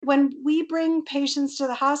when we bring patients to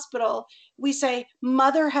the hospital, we say,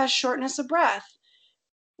 mother has shortness of breath.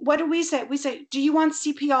 What do we say? We say, do you want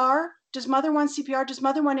CPR? Does mother want CPR? Does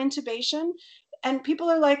mother want intubation? And people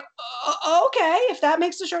are like, okay, if that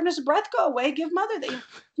makes the shortness of breath go away, give mother the.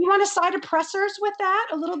 You want a side of pressers with that?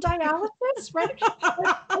 A little dialysis, right?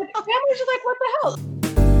 Families are like, what the hell?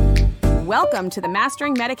 Welcome to the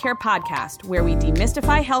Mastering Medicare podcast, where we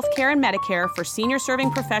demystify healthcare and Medicare for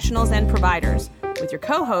senior-serving professionals and providers, with your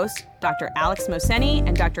co-hosts, Dr. Alex Moseni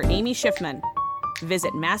and Dr. Amy Schiffman.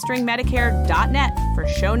 Visit masteringmedicare.net for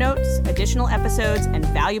show notes, additional episodes, and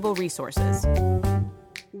valuable resources.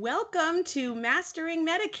 Welcome to Mastering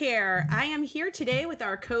Medicare. I am here today with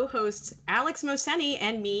our co-hosts Alex Moseni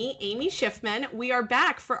and me, Amy Schiffman. We are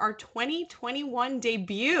back for our 2021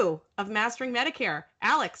 debut of Mastering Medicare.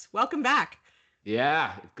 Alex, welcome back.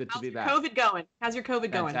 Yeah, good to be back. How's your COVID going? How's your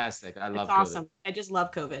COVID going? Fantastic. I love COVID. Awesome. I just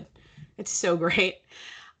love COVID. It's so great.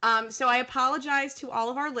 So I apologize to all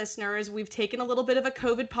of our listeners. We've taken a little bit of a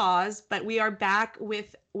COVID pause, but we are back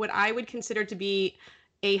with what I would consider to be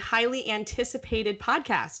a highly anticipated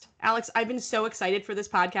podcast. Alex, I've been so excited for this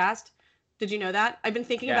podcast. Did you know that? I've been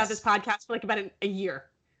thinking about this podcast for like about a year.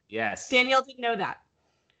 Yes. Danielle didn't know that.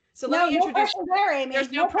 So let me introduce. No pressure there, Amy.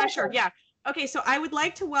 There's no pressure. Yeah. Okay, so I would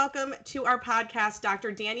like to welcome to our podcast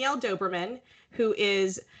Dr. Danielle Doberman, who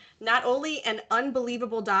is not only an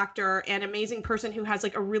unbelievable doctor and amazing person who has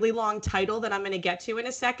like a really long title that I'm going to get to in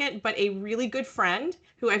a second, but a really good friend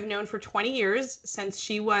who I've known for 20 years since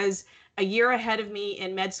she was a year ahead of me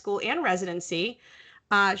in med school and residency.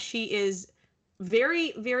 She is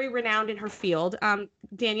very, very renowned in her field.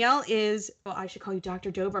 Danielle is, well, I should call you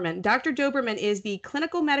Dr. Doberman. Dr. Doberman is the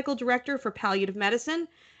clinical medical director for palliative medicine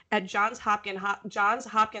at Johns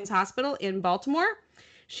Hopkins Hospital in Baltimore.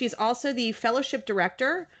 She's also the fellowship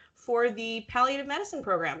director for the palliative medicine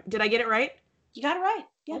program. Did I get it right? You got it right.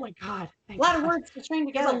 Yeah. Oh my God. A lot of words to train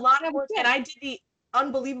together. There's a lot of words. And I did the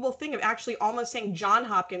unbelievable thing of actually almost saying John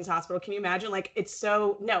Hopkins Hospital. Can you imagine? Like it's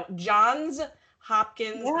so, no, Johns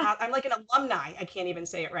Hopkins. Yeah. I'm like an alumni. I can't even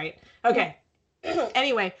say it right. Okay. Yeah.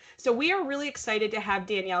 Anyway, so we are really excited to have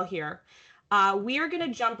Danielle here. We are going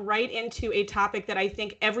to jump right into a topic that I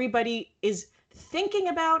think everybody is thinking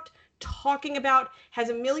about, talking about, has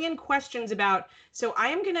a million questions about. So I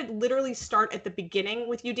am going to literally start at the beginning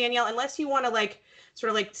with you, Danielle, unless you want to like sort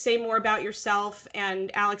of like say more about yourself.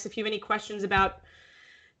 And Alex, if you have any questions about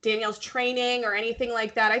Danielle's training or anything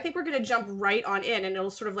like that, I think we're going to jump right on in and it'll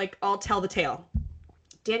sort of like all tell the tale.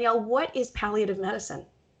 Danielle, what is palliative medicine?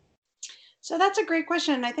 So that's a great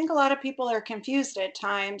question. I think a lot of people are confused at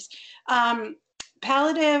times.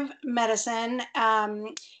 Palliative medicine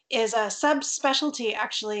is a subspecialty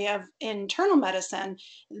actually of internal medicine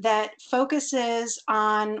that focuses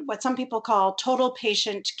on what some people call total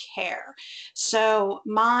patient care. So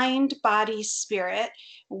mind, body, spirit,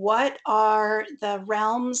 what are the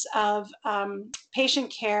realms of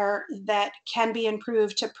patient care that can be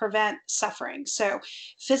improved to prevent suffering? So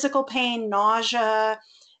physical pain, nausea,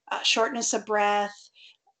 shortness of breath,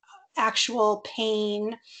 actual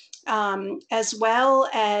pain, as well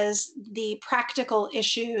as the practical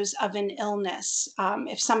issues of an illness.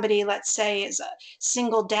 If somebody, let's say, is a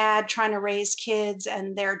single dad trying to raise kids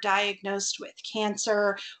and they're diagnosed with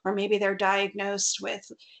cancer, or maybe they're diagnosed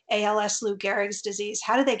with ALS, Lou Gehrig's disease,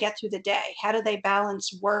 how do they get through the day? How do they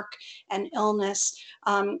balance work and illness?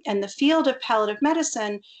 And the field of palliative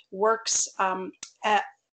medicine works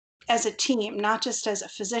as a team, not just as a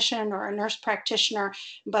physician or a nurse practitioner,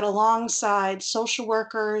 but alongside social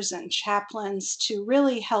workers and chaplains to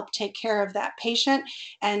really help take care of that patient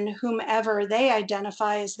and whomever they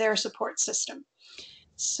identify as their support system.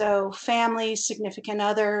 So family, significant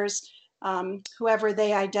others, whoever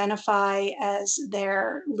they identify as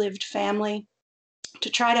their lived family, to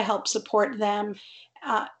try to help support them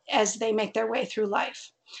as they make their way through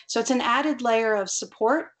life. So it's an added layer of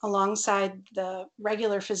support alongside the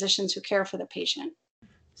regular physicians who care for the patient.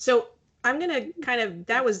 So I'm going to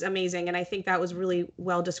that was amazing. And I think that was really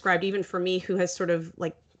well described, even for me, who has sort of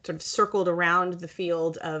circled around the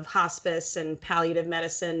field of hospice and palliative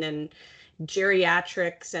medicine and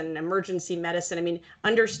geriatrics and emergency medicine. I mean,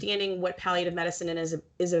 understanding what palliative medicine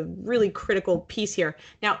is a really critical piece here.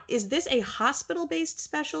 Now, is this a hospital-based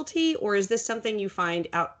specialty, or is this something you find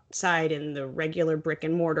outside in the regular brick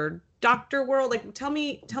and mortar doctor world? Like, tell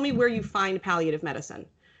me where you find palliative medicine.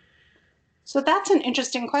 So that's an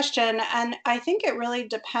interesting question. And I think it really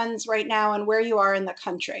depends right now on where you are in the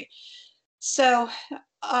country. So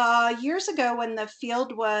years ago, when the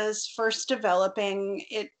field was first developing,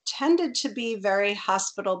 it tended to be very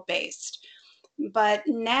hospital-based. But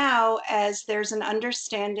now, as there's an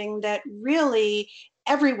understanding that really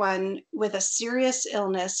everyone with a serious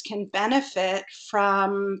illness can benefit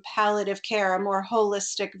from palliative care, a more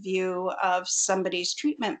holistic view of somebody's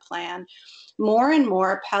treatment plan. More and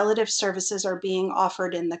more palliative services are being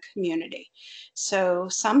offered in the community. So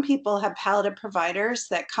some people have palliative providers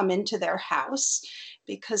that come into their house,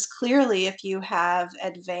 because clearly if you have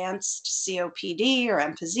advanced COPD or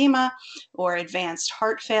emphysema or advanced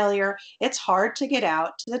heart failure, it's hard to get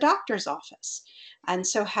out to the doctor's office. And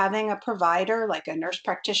so having a provider like a nurse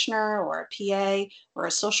practitioner or a PA or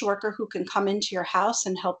a social worker who can come into your house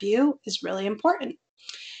and help you is really important.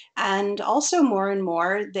 And also more and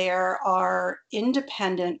more, there are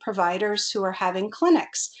independent providers who are having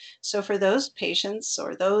clinics. So for those patients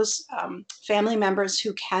or those family members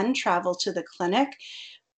who can travel to the clinic,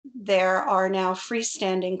 there are now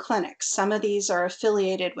freestanding clinics. Some of these are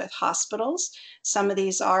affiliated with hospitals. Some of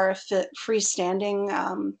these are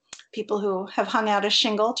freestanding people who have hung out a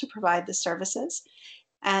shingle to provide the services.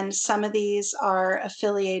 And some of these are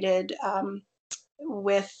affiliated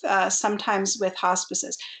with sometimes with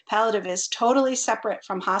hospices. Palliative is totally separate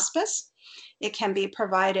from hospice. It can be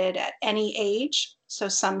provided at any age. So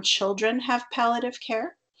some children have palliative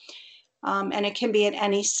care. And it can be at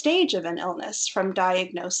any stage of an illness, from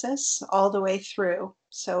diagnosis all the way through.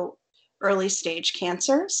 So early stage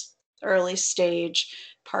cancers, early stage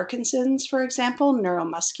Parkinson's, for example,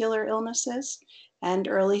 neuromuscular illnesses, and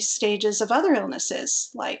early stages of other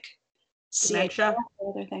illnesses like dementia,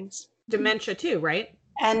 and other things. Dementia too, right?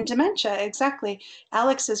 And dementia, exactly.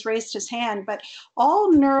 Alex has raised his hand, but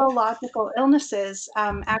all neurological illnesses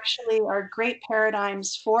actually are great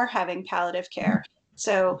paradigms for having palliative care.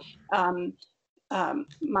 So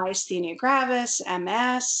myasthenia gravis,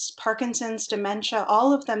 MS, Parkinson's, dementia,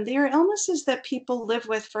 all of them, they are illnesses that people live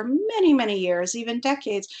with for many, many years, even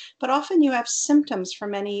decades, but often you have symptoms for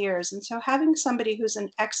many years. And so having somebody who's an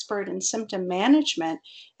expert in symptom management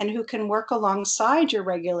and who can work alongside your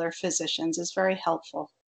regular physicians is very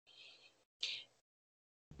helpful.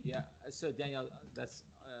 Yeah, so Danielle, that's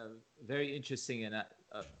very interesting. And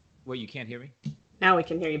well, you can't hear me? Now we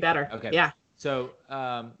can hear you better. Okay. Yeah. So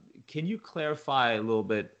can you clarify a little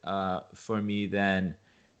bit for me then,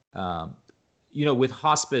 with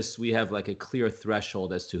hospice, we have like a clear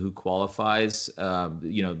threshold as to who qualifies.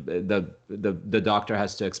 The doctor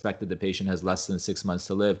has to expect that the patient has less than 6 months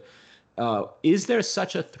to live. Is there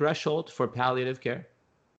such a threshold for palliative care?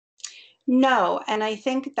 No, and I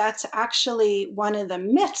think that's actually one of the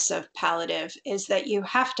myths of palliative, is that you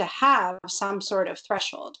have to have some sort of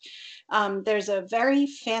threshold. There's a very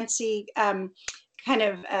fancy kind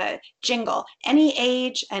of jingle, any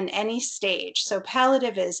age and any stage. So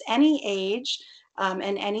palliative is any age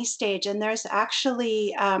and any stage. And there's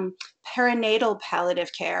actually perinatal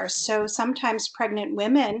palliative care. So sometimes pregnant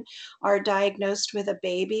women are diagnosed with a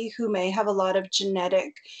baby who may have a lot of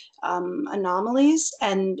genetic anomalies,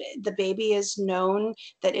 and the baby is known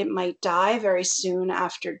that it might die very soon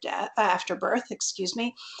after birth, excuse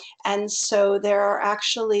me. And so there are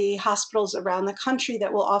actually hospitals around the country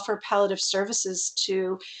that will offer palliative services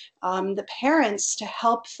to the parents to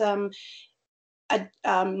help them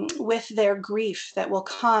with their grief that will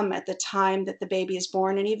come at the time that the baby is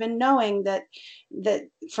born, and even knowing that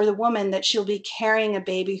for the woman that she'll be carrying a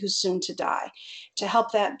baby who's soon to die, to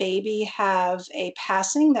help that baby have a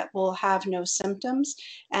passing that will have no symptoms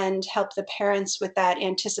and help the parents with that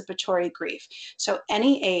anticipatory grief. So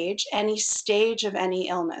any age, any stage of any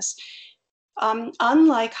illness.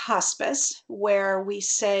 Unlike hospice, where we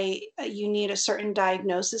say you need a certain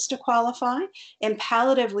diagnosis to qualify, in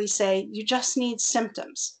palliative we say you just need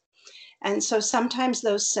symptoms. And so sometimes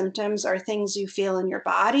those symptoms are things you feel in your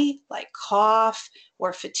body, like cough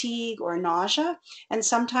or fatigue or nausea. And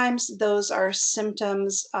sometimes those are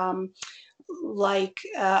symptoms like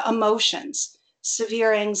emotions,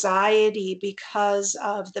 severe anxiety because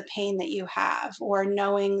of the pain that you have, or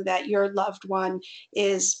knowing that your loved one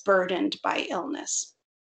is burdened by illness.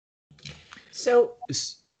 So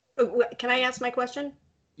can I ask my question?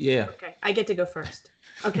 Yeah. Okay, I get to go first.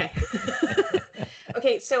 Okay.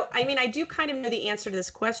 Okay, so I mean, I do kind of know the answer to this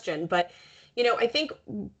question, but I think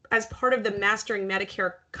as part of the Mastering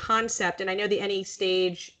Medicare concept, and I know the any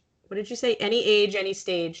stage, what did you say? Any age, any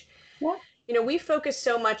stage. Yeah. We focus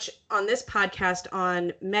so much on this podcast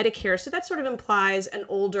on Medicare, so that sort of implies an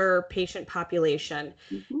older patient population.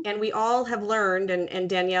 Mm-hmm. And we all have learned, and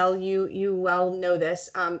Danielle, you well know this,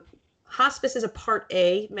 hospice is a Part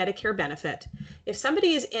A Medicare benefit. If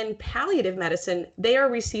somebody is in palliative medicine, they are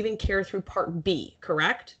receiving care through Part B,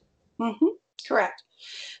 correct? Mm-hmm. Correct.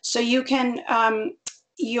 So you can,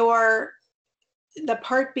 the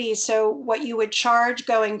Part B, so what you would charge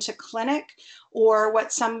going to clinic or what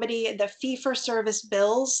the fee-for-service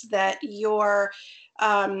bills that your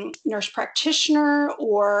nurse practitioner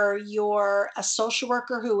or a social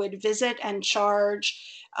worker who would visit and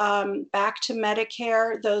charge back to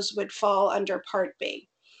Medicare, those would fall under Part B.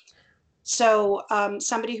 So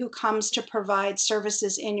somebody who comes to provide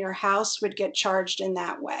services in your house would get charged in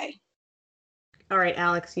that way. All right,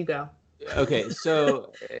 Alex, you go. Okay,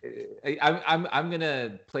 so I'm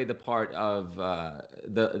gonna play the part of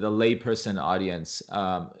the layperson audience.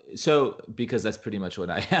 So because that's pretty much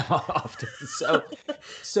what I am often.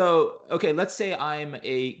 So okay, let's say I'm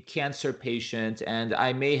a cancer patient and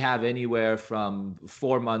I may have anywhere from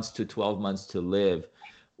 4 months to 12 months to live.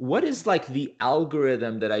 What is like the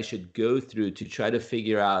algorithm that I should go through to try to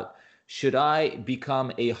figure out, should I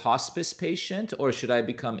become a hospice patient or should I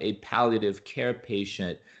become a palliative care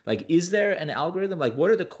patient? Like, is there an algorithm? Like, what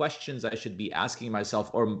are the questions I should be asking myself,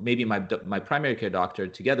 or maybe my primary care doctor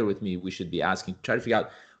together with me, we should be asking, try to figure out,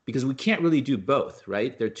 because we can't really do both,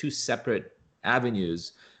 right? They're two separate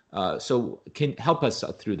avenues. So can help us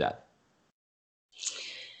through that.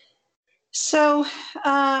 So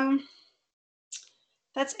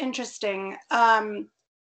that's interesting.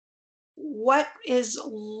 What is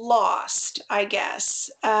lost, I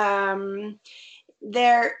guess?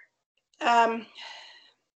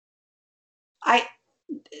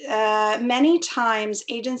 Many times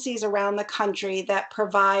agencies around the country that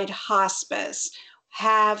provide hospice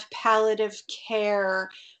have palliative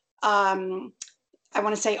care, I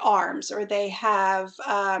want to say arms, or they have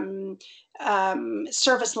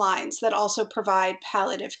service lines that also provide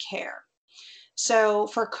palliative care. So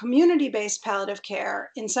for community-based palliative care,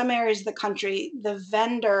 in some areas of the country, the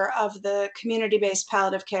vendor of the community-based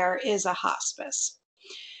palliative care is a hospice.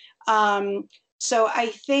 So I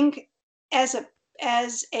think as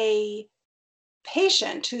a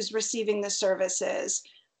patient who's receiving the services,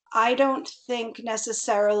 I don't think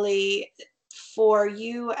necessarily for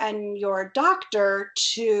you and your doctor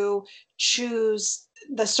to choose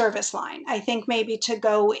the service line. I think maybe to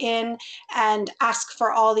go in and ask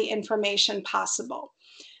for all the information possible.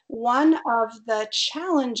 One of the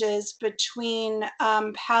challenges between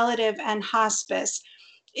palliative and hospice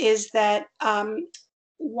is that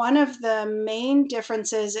one of the main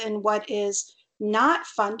differences in what is not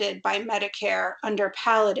funded by Medicare under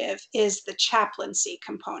palliative is the chaplaincy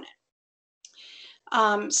component.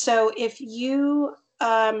 So if you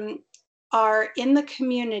are in the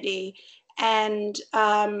community and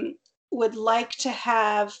would like to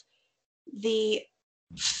have the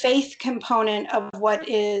faith component of what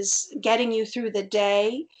is getting you through the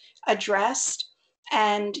day addressed,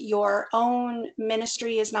 and your own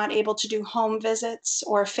ministry is not able to do home visits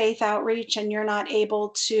or faith outreach, and you're not able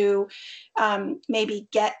to maybe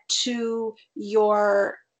get to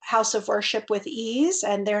your house of worship with ease,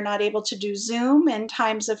 and they're not able to do Zoom in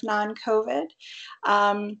times of non-COVID,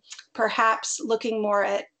 perhaps looking more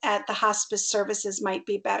at the hospice services might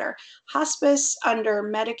be better. Hospice under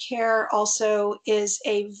Medicare also is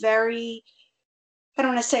a very, I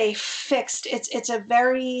don't want to say fixed, it's a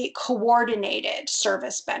very coordinated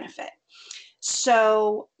service benefit.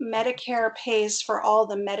 So Medicare pays for all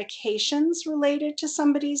the medications related to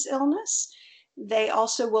somebody's illness. They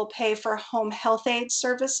also will pay for home health aid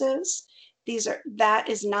services. That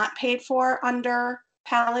is not paid for under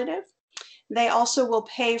palliative. They also will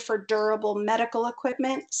pay for durable medical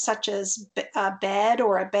equipment, such as a bed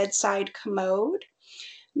or a bedside commode,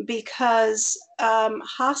 because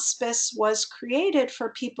hospice was created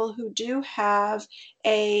for people who do have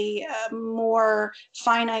a more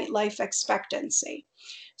finite life expectancy.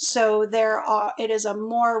 So it is a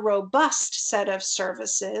more robust set of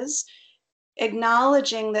services,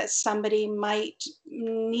 acknowledging that somebody might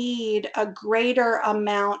need a greater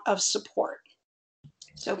amount of support.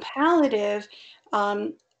 So palliative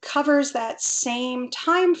covers that same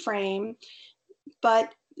time frame,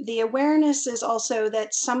 but the awareness is also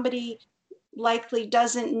that somebody likely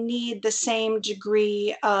doesn't need the same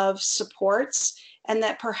degree of supports, and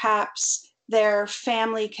that perhaps their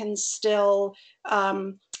family can still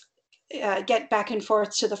get back and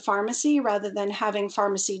forth to the pharmacy rather than having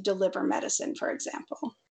pharmacy deliver medicine, for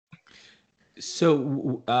example.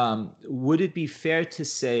 So would it be fair to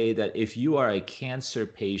say that if you are a cancer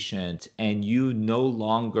patient and you no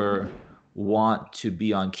longer want to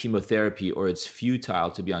be on chemotherapy, or it's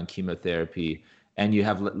futile to be on chemotherapy, and you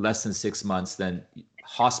have less than 6 months, then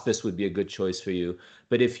hospice would be a good choice for you.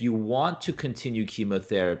 But if you want to continue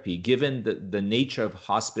chemotherapy, given the nature of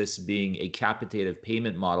hospice being a capitative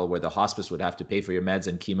payment model where the hospice would have to pay for your meds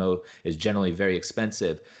and chemo is generally very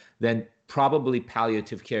expensive, then probably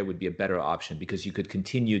palliative care would be a better option, because you could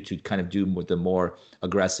continue to kind of do the more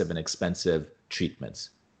aggressive and expensive treatments.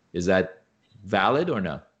 Is that valid or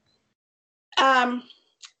no?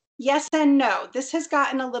 Yes and no. This has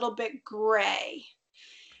gotten a little bit gray.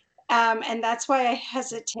 And that's why I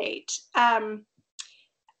hesitate.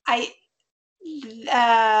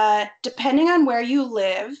 Depending on where you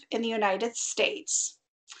live in the United States,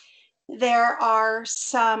 there are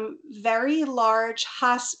some very large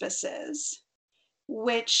hospices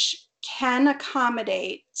which can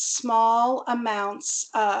accommodate small amounts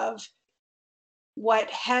of what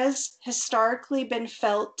has historically been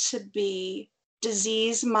felt to be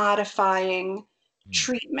disease modifying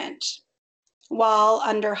treatment while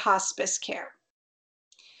under hospice care.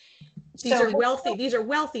 These are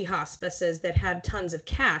wealthy hospices that have tons of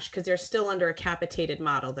cash because they're still under a capitated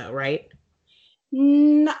model though, right?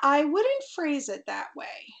 I wouldn't phrase it that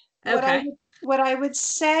way. Okay. What I would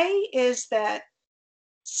say is that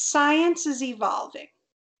science is evolving.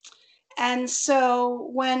 And so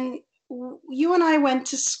when you and I went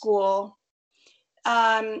to school,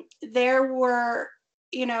 there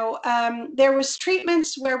was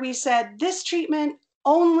treatments where we said this treatment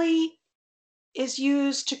only is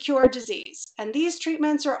used to cure disease, and these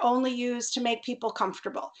treatments are only used to make people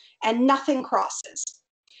comfortable, and nothing crosses.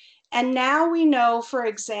 And now we know, for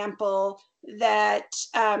example, that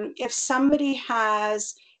if somebody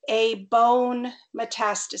has a bone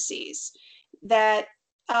metastases, that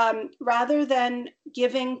rather than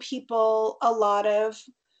giving people a lot of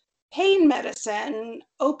pain medicine,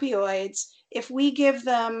 opioids, if we give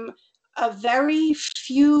them a very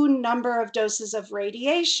few number of doses of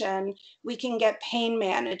radiation, we can get pain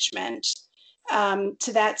management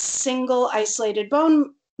to that single isolated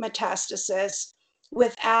bone metastasis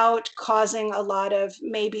without causing a lot of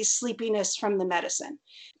maybe sleepiness from the medicine.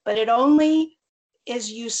 But it only is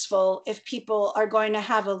useful if people are going to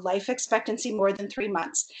have a life expectancy more than 3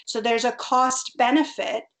 months. So there's a cost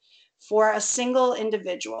benefit for a single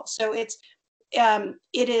individual. So it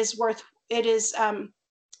is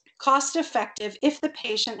cost effective if the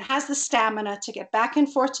patient has the stamina to get back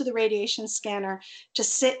and forth to the radiation scanner, to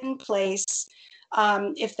sit in place,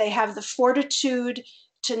 if they have the fortitude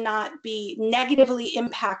to not be negatively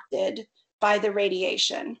impacted by the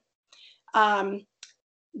radiation.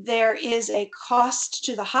 There is a cost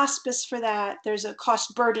to the hospice for that. There's a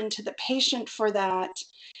cost burden to the patient for that.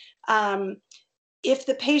 If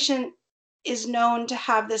the patient is known to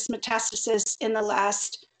have this metastasis in the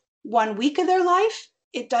last 1 week of their life,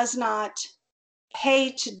 it does not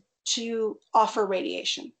pay to offer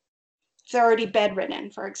radiation. If they're already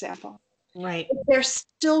bedridden, for example. Right. If they're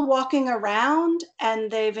still walking around and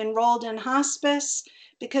they've enrolled in hospice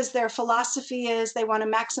because their philosophy is they want to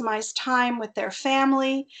maximize time with their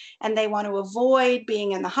family and they want to avoid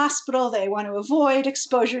being in the hospital, they want to avoid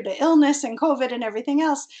exposure to illness and COVID and everything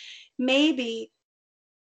else, maybe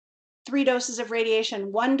 3 doses of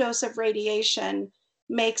radiation, 1 dose of radiation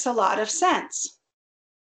makes a lot of sense.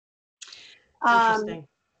 Interesting.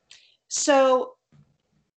 So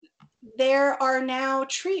there are now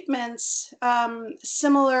treatments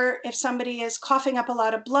similar. If somebody is coughing up a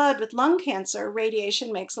lot of blood with lung cancer,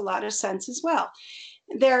 radiation makes a lot of sense as well.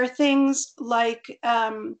 There are things like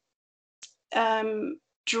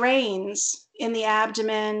drains in the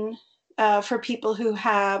abdomen for people who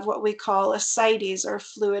have what we call ascites, or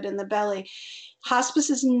fluid in the belly.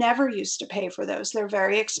 Hospices never used to pay for those. They're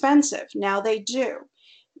very expensive. Now they do,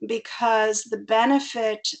 because the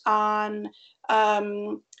benefit on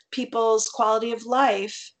people's quality of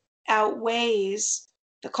life outweighs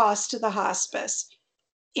the cost to the hospice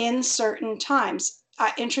in certain times.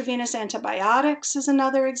 Intravenous antibiotics is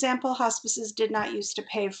another example. Hospices did not used to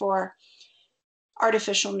pay for.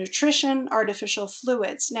 Artificial nutrition, artificial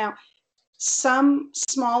fluids. Now, some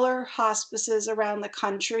smaller hospices around the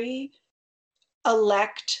country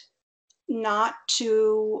elect not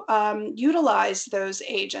to utilize those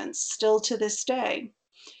agents still to this day.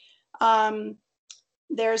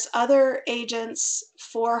 There's other agents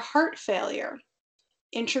for heart failure,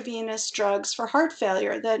 intravenous drugs for heart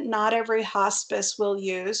failure that not every hospice will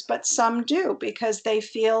use, but some do because they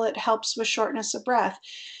feel it helps with shortness of breath.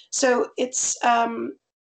 So it's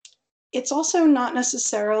also not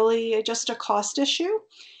necessarily just a cost issue.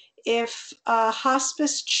 If a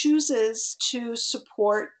hospice chooses to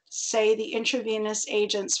support, say, the intravenous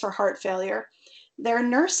agents for heart failure, their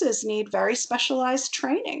nurses need very specialized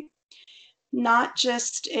training, not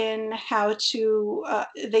just in how to,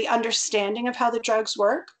 the understanding of how the drugs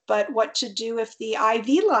work, but what to do if the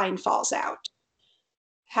IV line falls out.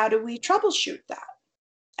 How do we troubleshoot that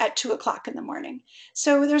at 2 o'clock in the morning?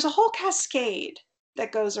 So there's a whole cascade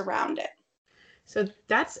that goes around it. So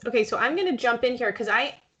that's okay. So I'm going to jump in here because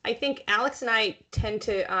I think Alex and I tend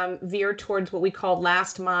to veer towards what we call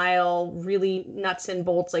last mile, really nuts and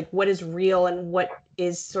bolts, like what is real and what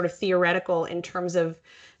is sort of theoretical in terms of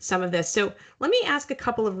some of this. So let me ask a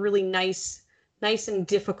couple of really nice and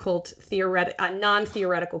difficult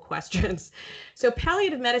non-theoretical questions. So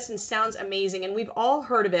palliative medicine sounds amazing, and we've all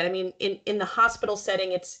heard of it. I mean, in the hospital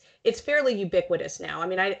setting, it's fairly ubiquitous now. I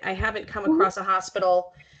mean, I haven't come across a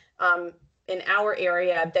hospital in our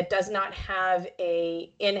area that does not have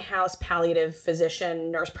a in-house palliative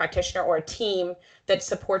physician, nurse practitioner, or a team that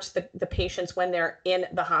supports the patients when they're in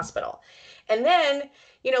the hospital. And then,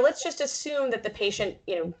 let's just assume that the patient,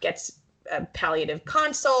 gets a palliative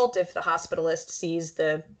consult if the hospitalist sees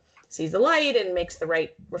the light and makes the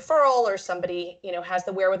right referral, or somebody, has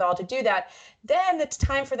the wherewithal to do that. Then it's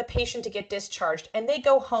time for the patient to get discharged and they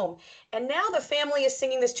go home. And now the family is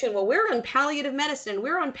singing this tune. Well, we're on palliative medicine.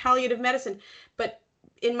 We're on palliative medicine. But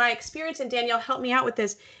in my experience, and Danielle, help me out with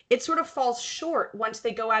this, it sort of falls short once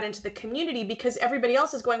they go out into the community, because everybody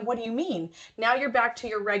else is going, what do you mean? Now you're back to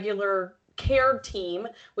your regular care team,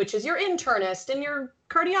 which is your internist and your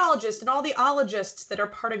cardiologist and all the ologists that are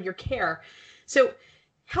part of your care. So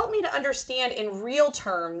help me to understand in real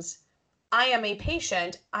terms. I am a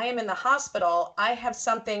patient, I am in the hospital, I have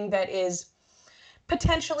something that is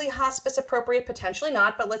potentially hospice appropriate, potentially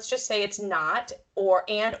not, but let's just say it's not, or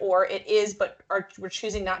it is, but we're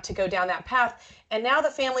choosing not to go down that path. And now the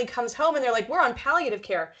family comes home and they're like, we're on palliative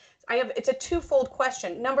care. It's a twofold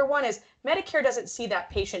question. Number one is Medicare doesn't see that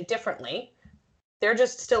patient differently. They're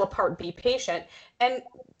just still a Part B patient. And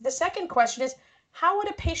the second question is, how would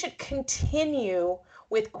a patient continue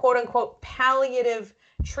with quote unquote palliative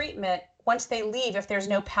treatment once they leave if there's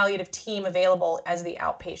no palliative team available as an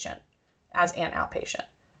outpatient?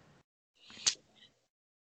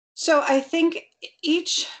 So I think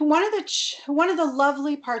one of the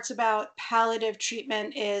lovely parts about palliative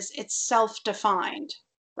treatment is it's self-defined,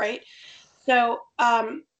 right? So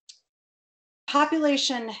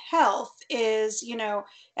population health is,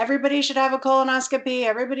 everybody should have a colonoscopy,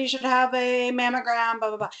 everybody should have a mammogram, blah,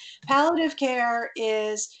 blah, blah. Palliative care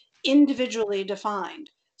is individually defined.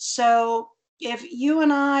 So if you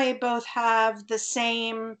and I both have the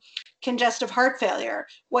same congestive heart failure,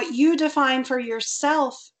 what you define for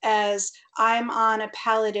yourself as I'm on a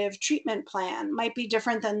palliative treatment plan might be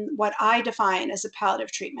different than what I define as a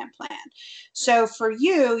palliative treatment plan. So for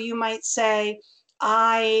you, you might say,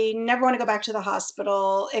 I never want to go back to the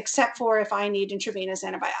hospital except for if I need intravenous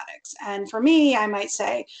antibiotics. And for me, I might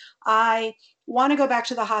say, I want to go back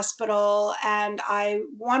to the hospital and I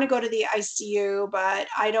want to go to the ICU, but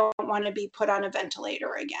I don't want to be put on a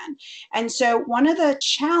ventilator again. And so one of the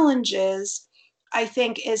challenges, I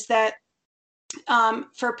think, is that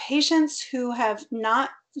for patients who have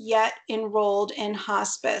not yet enrolled in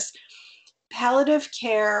hospice, palliative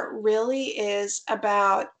care really is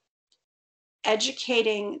about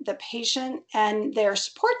educating the patient and their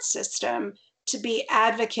support system to be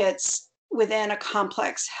advocates within a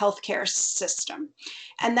complex healthcare system.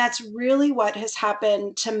 And that's really what has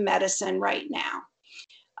happened to medicine right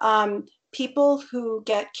now. People who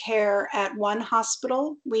get care at one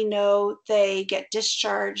hospital, we know they get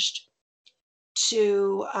discharged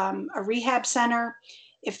to a rehab center.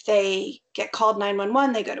 If they get called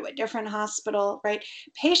 911, they go to a different hospital, right?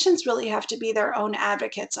 Patients really have to be their own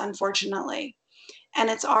advocates, unfortunately. And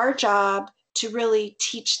it's our job to really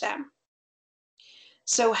teach them.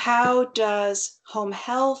 So how does home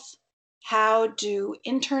health, how do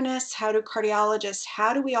internists, how do cardiologists,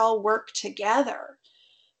 how do we all work together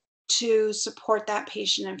to support that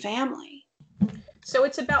patient and family? So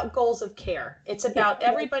it's about goals of care. It's about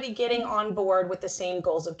everybody getting on board with the same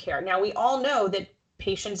goals of care. Now, we all know that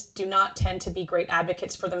patients do not tend to be great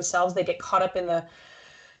advocates for themselves. They get caught up in the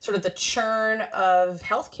sort of the churn of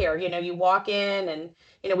healthcare. You walk in and,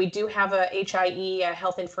 we do have a HIE, a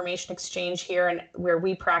health information exchange here, and where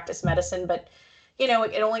we practice medicine, but, it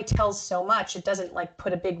only tells so much. It doesn't like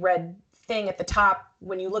put a big red thing at the top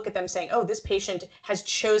when you look at them saying, oh, this patient has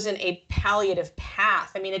chosen a palliative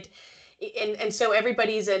path. I mean, and so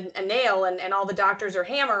everybody's a nail and all the doctors are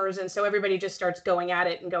hammers. And so everybody just starts going at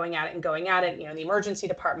it and going at it and going at it, the emergency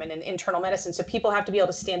department and internal medicine. So people have to be able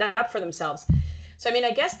to stand up for themselves. So, I mean,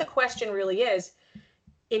 I guess the question really is,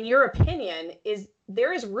 in your opinion,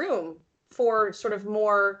 there is room for sort of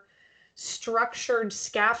more structured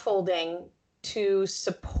scaffolding to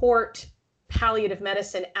support palliative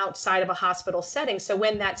medicine outside of a hospital setting. So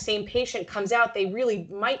when that same patient comes out, they really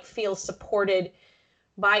might feel supported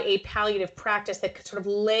by a palliative practice that could sort of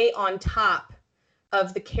lay on top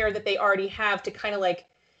of the care that they already have to kind of like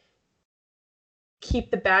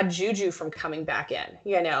keep the bad juju from coming back in,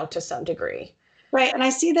 to some degree. Right. And I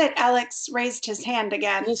see that Alex raised his hand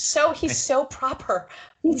again. He's so proper.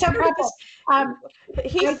 He's so proper.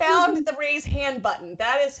 He found the raise hand button.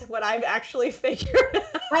 That is what I've actually figured.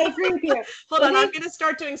 I agree with you. Hold on, I'm going to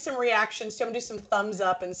start doing some reactions. So I'm going to do some thumbs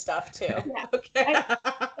up and stuff too. Yeah. Okay.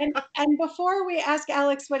 And before we ask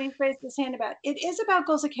Alex what he raised his hand about, it is about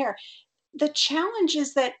goals of care. The challenge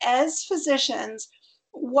is that as physicians,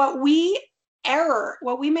 what we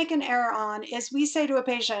make an error on is we say to a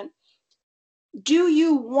patient, do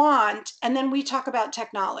you want, and then we talk about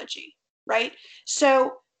technology, right?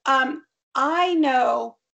 So I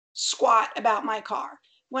know squat about my car.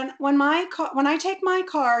 When I take my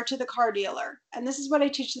car to the car dealer, and this is what I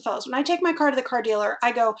teach the fellows, when I take my car to the car dealer,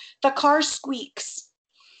 I go, the car squeaks.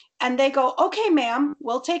 And they go, okay, ma'am,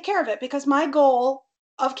 we'll take care of it, because my goal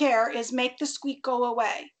of care is make the squeak go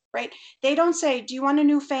away, right? They don't say, do you want a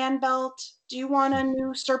new fan belt? Do you want a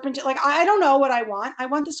new serpentine? Like, I don't know what I want. I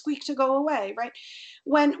want the squeak to go away, right?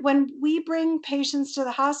 When we bring patients to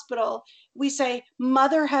the hospital, we say,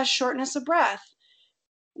 mother has shortness of breath.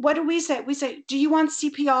 What do we say? We say, do you want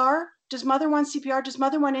CPR? Does mother want CPR? Does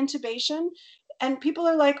mother want intubation? And people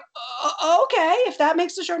are like, okay, if that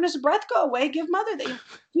makes the shortness of breath go away, give mother that.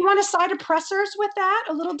 You want a side of pressers with that?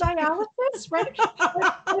 A little dialysis, right? Like,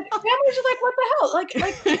 families are like, what the hell? Like,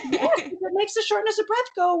 yes, if it makes the shortness of breath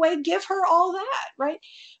go away, give her all that, right?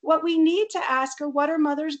 What we need to ask are, what are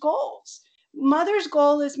mother's goals? Mother's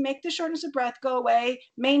goal is make the shortness of breath go away,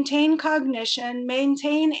 maintain cognition,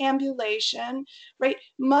 maintain ambulation, right?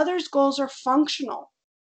 Mother's goals are functional.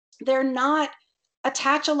 They're not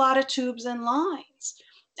attach a lot of tubes and lines.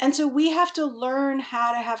 And so we have to learn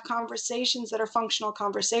how to have conversations that are functional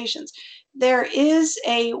conversations. There is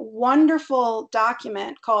a wonderful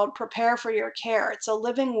document called Prepare for Your Care. It's a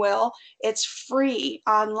living will. It's free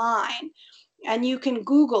online. And you can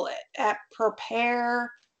Google it at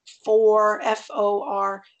Prepare for,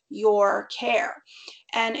 F-O-R, Your Care.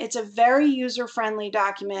 And it's a very user-friendly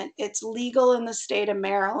document. It's legal in the state of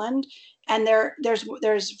Maryland. And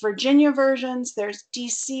there's Virginia versions, there's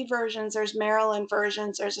DC versions, there's Maryland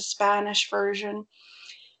versions, there's a Spanish version.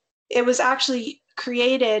 It was actually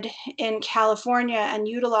created in California and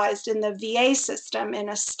utilized in the VA system in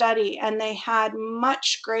a study, and they had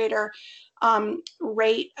much greater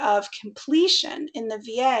rate of completion in the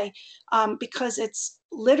VA because its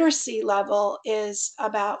literacy level is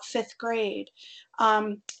about 5th grade.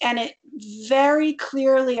 And it very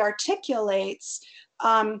clearly articulates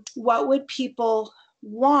what would people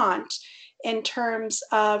want in terms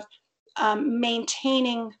of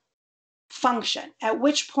maintaining function. At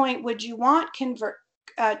which point would you want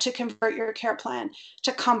to convert your care plan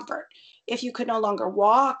to comfort if you could no longer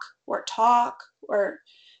walk or talk or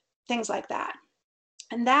things like that?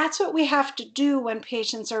 And that's what we have to do when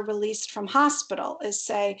patients are released from hospital, is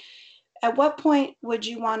say, at what point would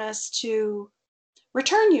you want us to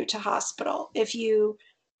return you to hospital if you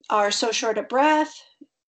are so short of breath,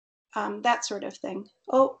 that sort of thing.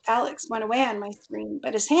 Oh, Alex went away on my screen,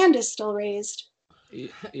 but his hand is still raised.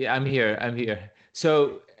 Yeah, I'm here.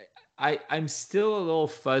 So I'm still a little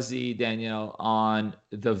fuzzy, Danielle, on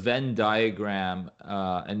the Venn diagram,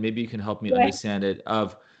 and maybe you can help me understand it,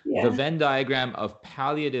 of the Venn diagram of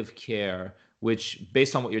palliative care, which,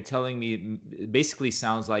 based on what you're telling me, basically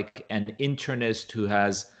sounds like an internist who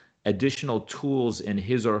has additional tools in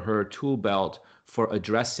his or her tool belt for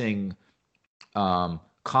addressing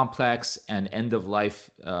complex and end-of-life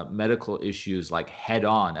medical issues like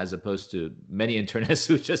head-on, as opposed to many internists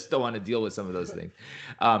who just don't want to deal with some of those things.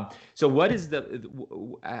 So what is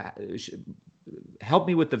help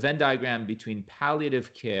me with the Venn diagram between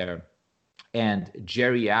palliative care and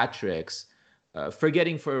geriatrics,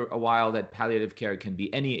 forgetting for a while that palliative care can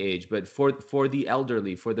be any age, but for the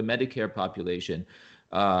elderly, for the Medicare population,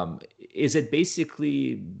 is it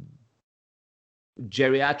basically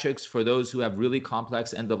geriatrics for those who have really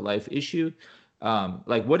complex end-of-life issue?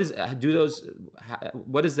 Like, what is the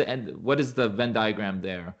Venn diagram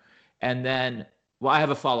there? And then, well, I have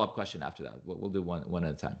a follow-up question after that. We'll do one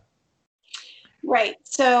at a time. Right.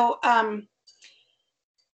 So,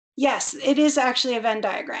 yes, it is actually a Venn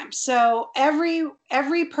diagram. So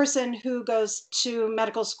every person who goes to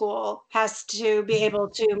medical school has to be able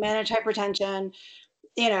to manage hypertension,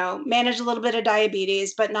 manage a little bit of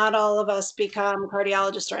diabetes, but not all of us become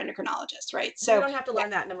cardiologists or endocrinologists, right? So we don't have to learn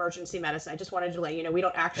that in emergency medicine. I just wanted to let you know, we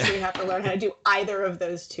don't actually have to learn how to do either of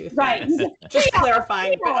those two things. Right. Just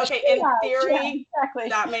clarifying. Okay, in theory, exactly.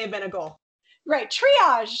 That may have been a goal. Right,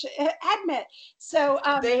 triage, admit. So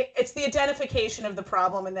it's the identification of the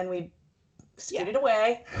problem, and then we scoot it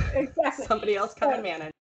away. Exactly. Somebody else come and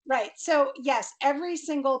manage. Right. So, yes, every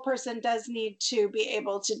single person does need to be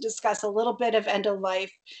able to discuss a little bit of end of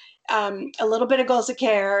life, a little bit of goals of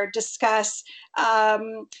care, discuss,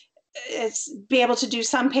 um, be able to do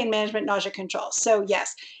some pain management, nausea control. So,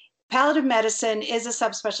 yes, palliative medicine is a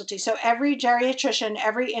subspecialty. So, every geriatrician,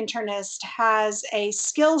 every internist has a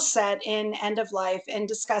skill set in end of life in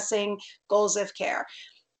discussing goals of care.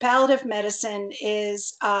 Palliative medicine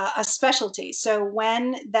is a specialty. So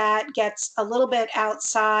when that gets a little bit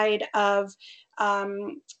outside of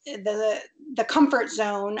the comfort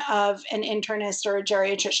zone of an internist or a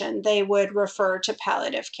geriatrician, they would refer to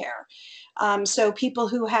palliative care. So people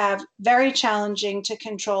who have very challenging to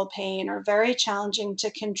control pain or very challenging to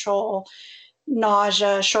control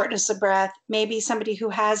nausea, shortness of breath, maybe somebody who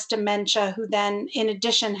has dementia who then in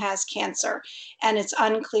addition has cancer, and it's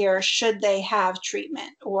unclear should they have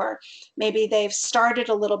treatment, or maybe they've started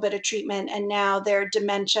a little bit of treatment and now their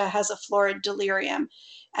dementia has a florid delirium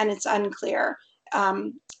and it's unclear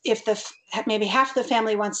if maybe half the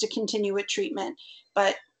family wants to continue with treatment,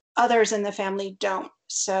 but others in the family don't.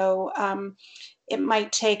 So it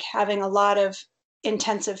might take having a lot of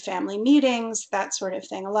intensive family meetings, that sort of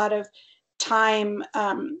thing, a lot of time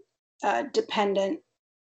dependent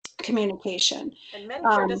communication. And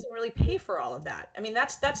Medicare doesn't really pay for all of that. I mean,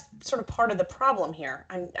 that's sort of part of the problem here.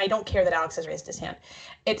 I don't care that Alex has raised his hand.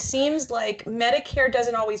 It seems like Medicare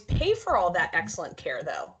doesn't always pay for all that excellent care,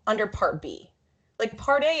 though, under Part B. Like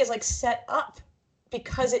Part A is like set up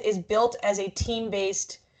because it is built as a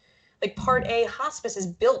team-based, like Part A hospice is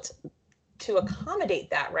built to accommodate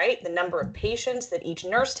that, right? The number of patients that each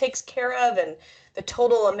nurse takes care of and the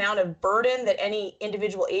total amount of burden that any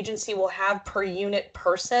individual agency will have per unit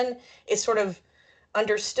person is sort of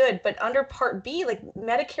understood. But under Part B, like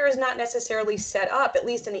Medicare is not necessarily set up, at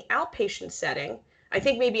least in the outpatient setting. I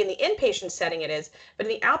think maybe in the inpatient setting it is, but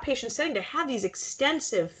in the outpatient setting to have these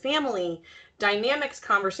extensive family dynamics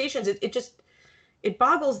conversations, it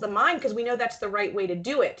boggles the mind because we know that's the right way to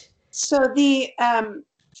do it. So the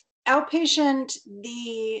outpatient,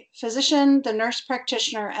 the physician, the nurse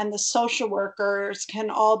practitioner, and the social workers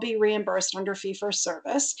can all be reimbursed under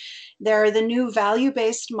fee-for-service. There are the new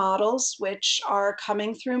value-based models, which are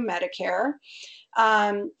coming through Medicare.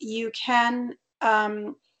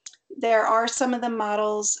 There are some of the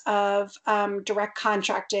models of direct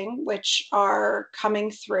contracting, which are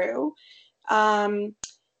coming through.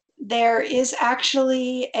 There is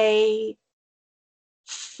actually a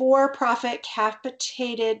for-profit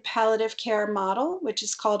capitated palliative care model, which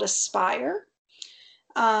is called Aspire,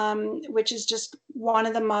 which is just one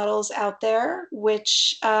of the models out there,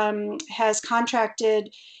 which has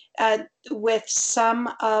contracted with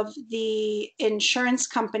some of the insurance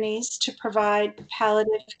companies to provide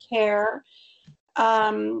palliative care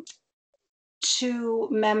to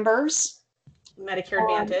members. Medicare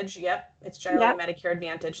Advantage, yep. It's generally a Medicare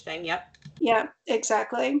Advantage thing, yep. Yeah,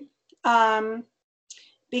 exactly.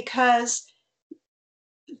 Because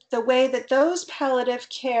the way that those palliative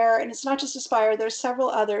care, and it's not just Aspire, there's several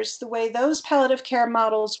others, the way those palliative care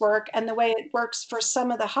models work and the way it works for some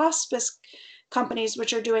of the hospice companies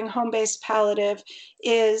which are doing home-based palliative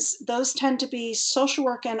is those tend to be social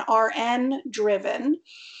work and RN driven,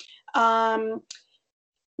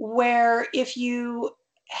 where if you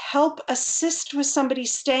help assist with somebody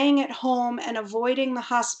staying at home and avoiding the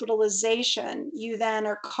hospitalization, you then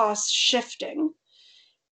are cost shifting.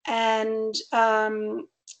 And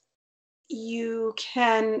you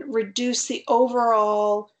can reduce the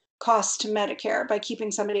overall cost to Medicare by keeping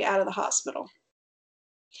somebody out of the hospital.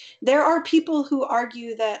 There are people who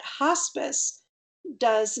argue that hospice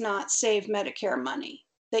does not save Medicare money,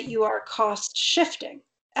 that you are cost shifting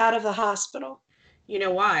out of the hospital. You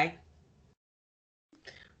know why?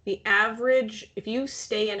 The average, if you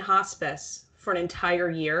stay in hospice for an entire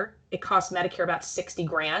year, it costs Medicare about 60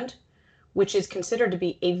 grand, which is considered to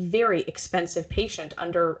be a very expensive patient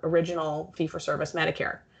under original fee-for-service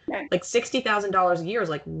Medicare. Right. Like $60,000 a year is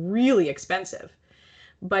like really expensive.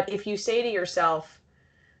 But if you say to yourself,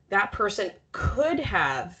 that person could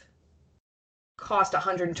have cost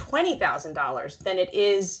 $120,000, then it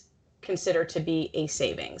is considered to be a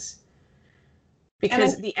savings.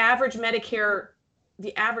 Because the average Medicare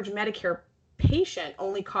patient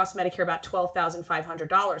only costs Medicare about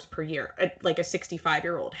 $12,500 per year, like a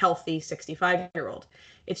 65-year-old, healthy 65-year-old.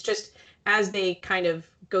 It's just as they kind of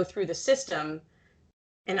go through the system,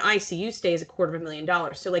 an ICU stay is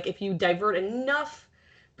 $250,000. So like if you divert enough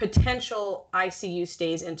potential ICU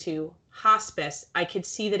stays into hospice, I could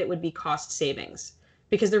see that it would be cost savings,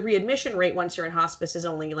 because the readmission rate once you're in hospice is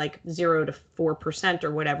only like 0 to 4%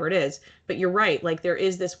 or whatever it is. But you're right, like there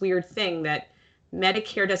is this weird thing that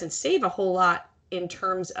Medicare doesn't save a whole lot in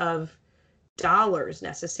terms of dollars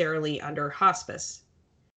necessarily under hospice.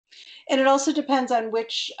 And it also depends on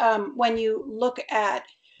which, when you look at,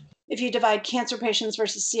 if you divide cancer patients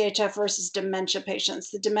versus CHF versus dementia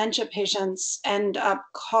patients, the dementia patients end up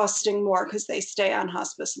costing more because they stay on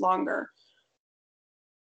hospice longer.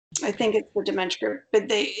 I think it's the dementia group, but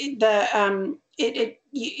if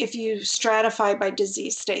you stratify by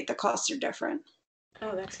disease state, the costs are different.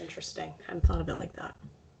 Oh, that's interesting. I hadn't thought of it like that.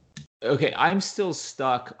 Okay, I'm still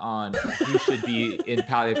stuck on who should be in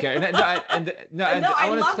palliative care. I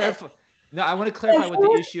want to clarify. No, I want to clarify what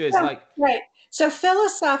the issue is. Like, right. So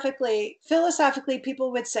philosophically,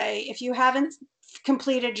 people would say if you haven't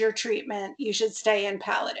completed your treatment, you should stay in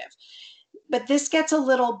palliative. But this gets a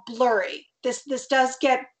little blurry. This does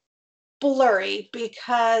get blurry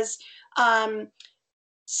because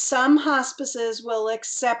some hospices will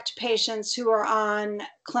accept patients who are on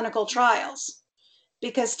clinical trials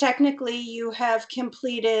because technically you have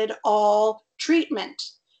completed all treatment.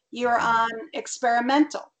 You're on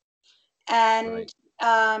experimental. And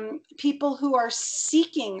people who are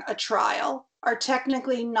seeking a trial are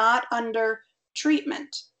technically not under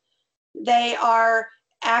treatment. They are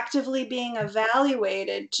actively being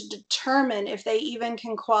evaluated to determine if they even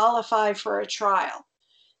can qualify for a trial.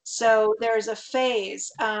 So there's a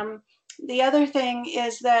phase. The other thing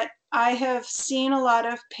is that I have seen a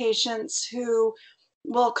lot of patients who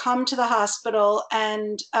will come to the hospital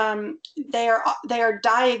and they are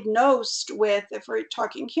diagnosed with, if we're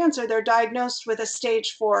talking cancer, they're diagnosed with a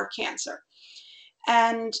stage 4 cancer.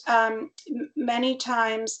 And many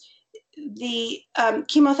times the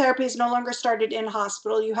chemotherapy is no longer started in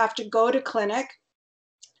hospital. You have to go to clinic,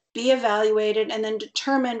 be evaluated, and then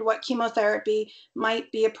determine what chemotherapy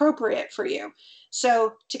might be appropriate for you.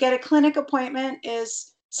 So to get a clinic appointment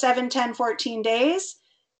is 7, 10, 14 days.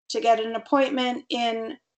 To get an appointment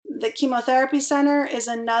in the chemotherapy center is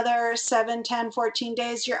another 7, 10, 14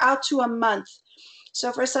 days. You're out to a month.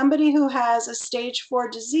 So for somebody who has a stage 4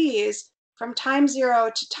 disease, from time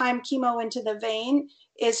 0 to time chemo into the vein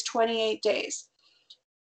is 28 days.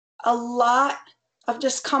 A lot of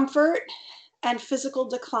discomfort and physical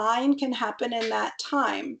decline can happen in that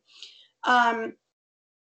time.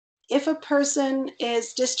 If a person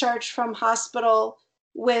is discharged from hospital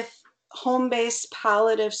with home-based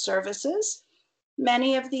palliative services,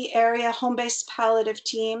 many of the area home-based palliative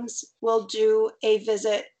teams will do a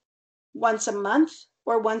visit once a month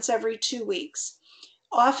or once every 2 weeks.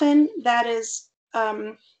 Often that is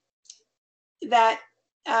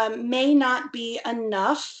may not be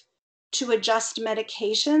enough to adjust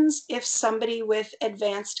medications if somebody with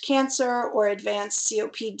advanced cancer or advanced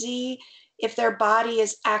COPD, if their body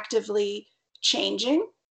is actively changing,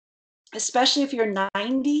 especially if you're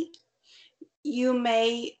 90, you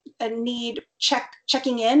may need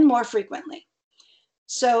checking in more frequently.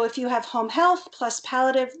 So if you have home health plus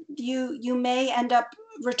palliative, you may end up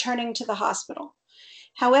returning to the hospital.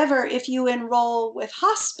 However, if you enroll with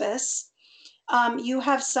hospice, you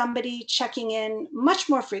have somebody checking in much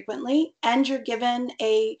more frequently, and you're given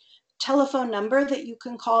a telephone number that you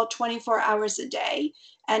can call 24 hours a day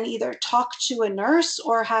and either talk to a nurse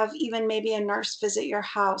or have even maybe a nurse visit your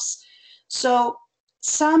house. So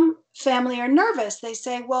some family are nervous. They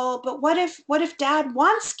say, well, but what if dad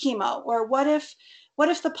wants chemo? Or what if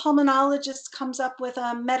the pulmonologist comes up with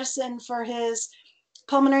a medicine for his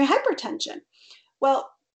pulmonary hypertension? Well,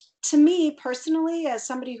 to me personally, as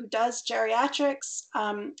somebody who does geriatrics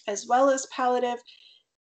as well as palliative,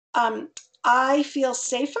 I feel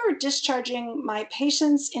safer discharging my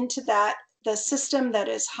patients into the system that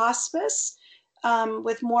is hospice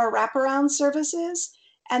with more wraparound services,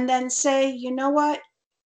 and then say, you know what,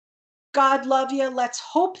 God love you, let's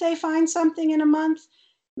hope they find something in a month.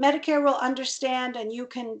 Medicare will understand, and you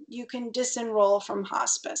can disenroll from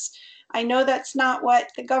hospice. I know that's not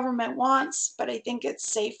what the government wants, but I think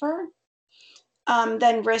it's safer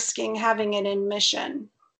than risking having an admission.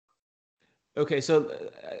 Okay, so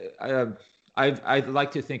I'd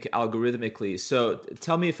like to think algorithmically. So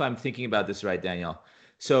tell me if I'm thinking about this right, Danielle.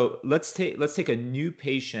 So let's take a new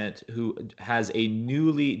patient who has a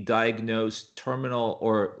newly diagnosed terminal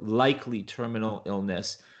or likely terminal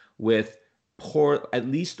illness with at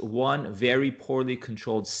least one very poorly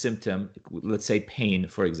controlled symptom, let's say pain,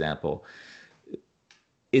 for example.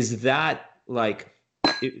 Is that like,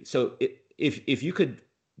 if you could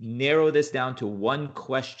narrow this down to one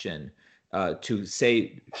question, to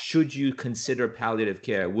say, should you consider palliative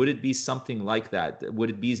care? Would it be something like that?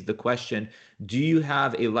 Would it be the question, do you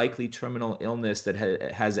have a likely terminal illness that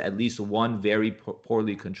has at least one very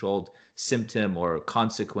poorly controlled symptom or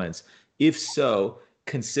consequence? If so,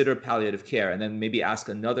 consider palliative care, and then maybe ask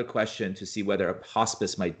another question to see whether a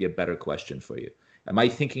hospice might be a better question for you. Am I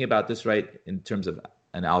thinking about this right in terms of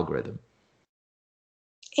an algorithm?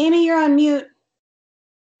 Amy, you're on mute.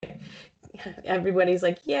 Everybody's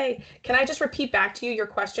like, yay. Can I just repeat back to you your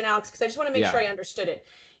question, Alex? Because I just want to make sure I understood it.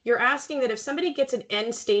 You're asking that if somebody gets an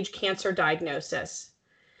end-stage cancer diagnosis,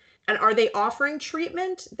 and are they offering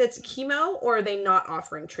treatment that's chemo, or are they not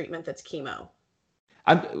offering treatment that's chemo?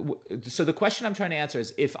 So the question I'm trying to answer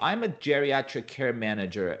is, if I'm a geriatric care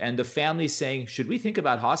manager and the family's saying, should we think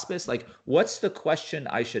about hospice? Like, what's the question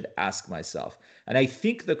I should ask myself? And I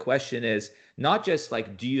think the question is not just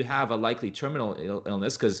like, do you have a likely terminal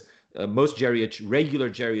illness? Because most regular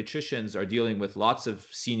geriatricians are dealing with lots of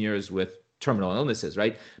seniors with terminal illnesses,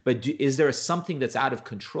 right? But is there something that's out of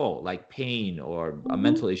control, like pain or a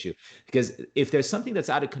mental issue? Because if there's something that's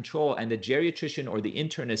out of control and the geriatrician or the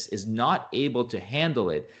internist is not able to handle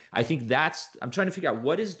it, I think I'm trying to figure out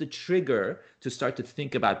what is the trigger to start to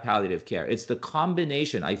think about palliative care. It's the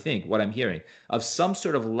combination, I think, what I'm hearing, of some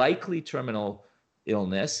sort of likely terminal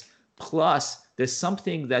illness, plus there's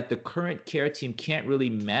something that the current care team can't really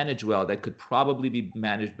manage well that could probably be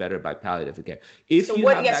managed better by palliative care. So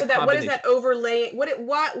what is that overlaying?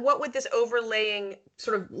 What would this overlaying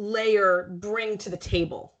sort of layer bring to the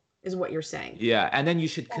table, is what you're saying? Yeah, and then you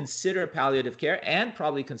should consider palliative care and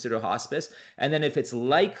probably consider hospice. And then if it's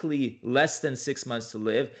likely less than 6 months to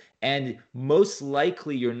live, and most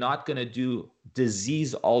likely you're not going to do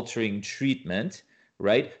disease-altering treatment,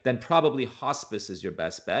 right, then probably hospice is your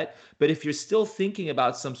best bet. But if you're still thinking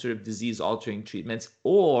about some sort of disease-altering treatments,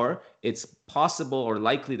 or it's possible or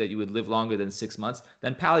likely that you would live longer than 6 months,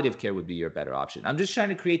 then palliative care would be your better option. I'm just trying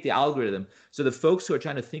to create the algorithm so the folks who are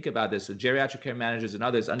trying to think about this, so geriatric care managers and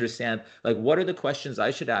others, understand, like, what are the questions I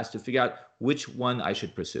should ask to figure out which one I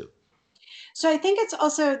should pursue. So I think it's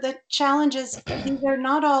also the challenge is these are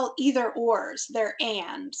not all either ors, they're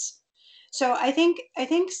ands. So I think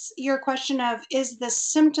your question of, is the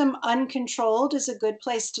symptom uncontrolled, is a good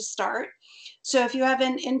place to start. So if you have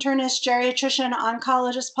an internist, geriatrician,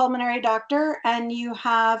 oncologist, pulmonary doctor, and you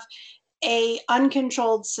have a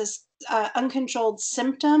uncontrolled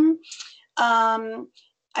symptom,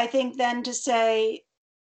 I think then to say,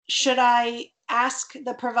 should I ask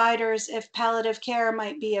the providers if palliative care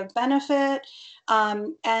might be of benefit?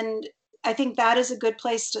 And I think that is a good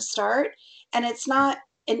place to start. And it's not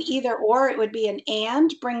an either or, it would be an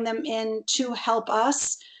and, bring them in to help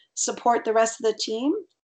us support the rest of the team.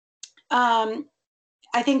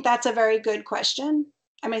 I think that's a very good question.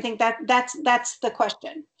 I mean, I think that's the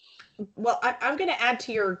question. Well, I'm going to add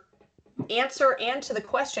to your answer and to the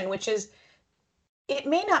question, which is, it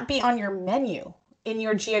may not be on your menu in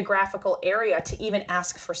your geographical area to even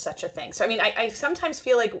ask for such a thing. So, I mean, I sometimes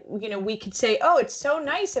feel like, we could say, oh, it's so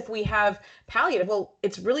nice if we have palliative. Well,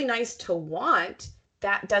 it's really nice to want.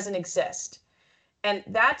 That doesn't exist. And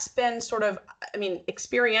that's been sort of, I mean,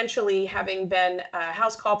 experientially, having been a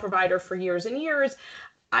house call provider for years and years,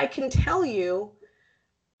 I can tell you,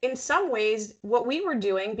 in some ways, what we were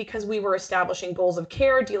doing, because we were establishing goals of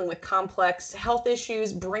care, dealing with complex health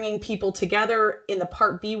issues, bringing people together in the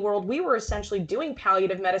Part B world, we were essentially doing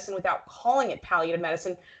palliative medicine without calling it palliative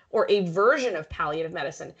medicine, or a version of palliative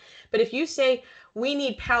medicine. But if you say, we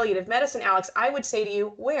need palliative medicine, Alex, I would say to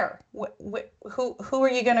you, where? Who are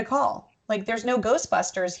you going to call? Like, there's no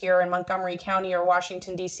Ghostbusters here in Montgomery County or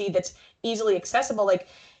Washington, D.C. that's easily accessible. Like,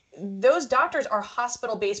 those doctors are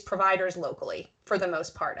hospital-based providers locally for the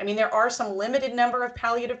most part. I mean, there are some limited number of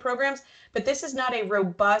palliative programs, but this is not a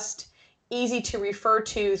robust, easy to refer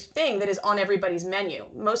to thing that is on everybody's menu,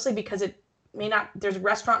 mostly because there's a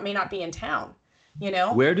restaurant may not be in town,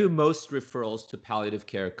 Where do most referrals to palliative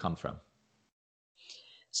care come from?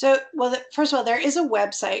 So, well, first of all, there is a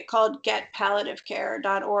website called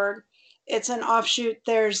getpalliativecare.org. It's an offshoot.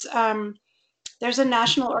 There's a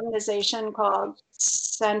national organization called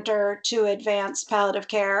Center to Advance Palliative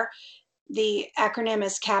Care. The acronym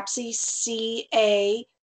is CAPC, C-A,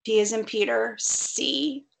 P as in Peter,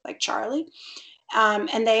 C, like Charlie.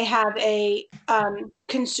 And they have a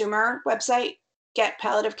consumer website,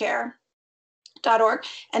 getpalliativecare.org.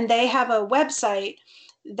 And they have a website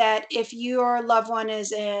that if your loved one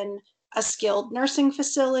is in a skilled nursing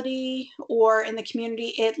facility or in the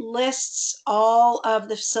community, it lists all of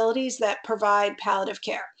the facilities that provide palliative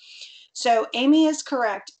care. So Amy is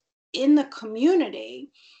correct. In the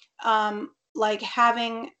community, like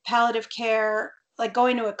having palliative care, like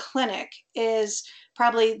going to a clinic, is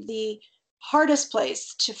probably the hardest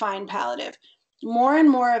place to find palliative. More and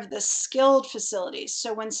more of the skilled facilities.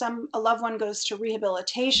 So when a loved one goes to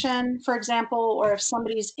rehabilitation, for example, or if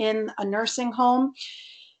somebody's in a nursing home,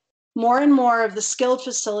 more and more of the skilled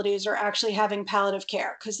facilities are actually having palliative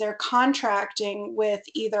care because they're contracting with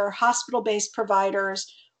either hospital-based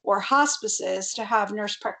providers or hospices to have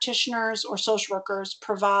nurse practitioners or social workers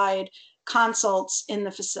provide consults in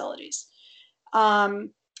the facilities.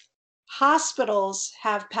 Hospitals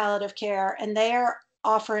have palliative care, and they are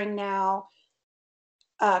offering now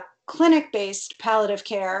clinic-based palliative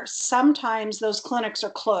care. Sometimes those clinics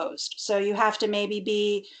are closed, so you have to maybe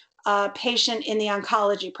be a patient in the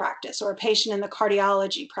oncology practice or a patient in the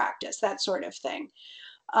cardiology practice, that sort of thing.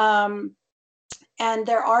 And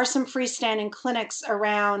there are some freestanding clinics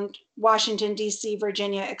around Washington, D.C.,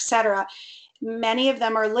 Virginia, et cetera. Many of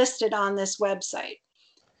them are listed on this website.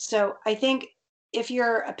 So I think if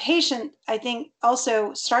you're a patient, I think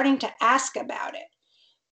also starting to ask about it.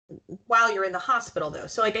 While you're in the hospital, though.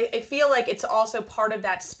 So like, I feel like it's also part of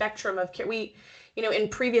that spectrum of care. We, you know, in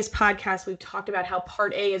previous podcasts, we've talked about how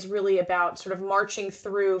Part A is really about sort of marching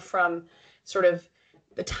through from sort of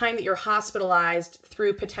the time that you're hospitalized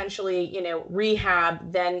through potentially, you know,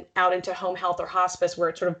 rehab, then out into home health or hospice, where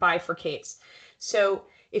it sort of bifurcates. So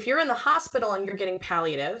if you're in the hospital and you're getting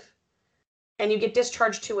palliative and you get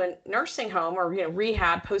discharged to a nursing home or, you know,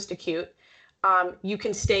 rehab post-acute, you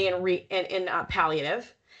can stay in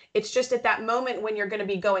palliative. It's just at that moment when you're going to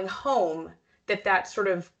be going home that sort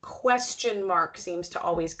of question mark seems to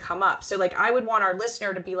always come up. So like, I would want our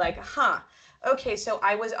listener to be like, okay, so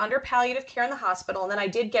I was under palliative care in the hospital, and then I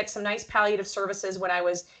did get some nice palliative services when I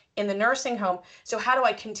was in the nursing home. So how do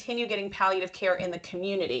I continue getting palliative care in the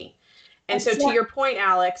community? And so to your point,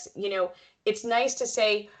 Alex, you know, it's nice to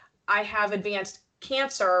say, I have advanced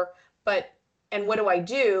cancer, and what do I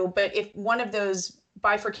do? But if one of those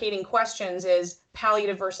bifurcating questions is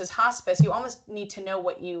palliative versus hospice, you almost need to know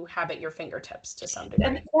what you have at your fingertips to some degree.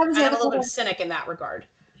 I'm a little bit of a cynic in that regard.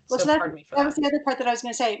 Well, so pardon me for that. That was the other part that I was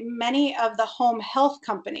going to say. Many of the home health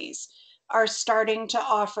companies are starting to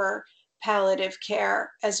offer palliative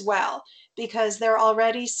care as well, because they're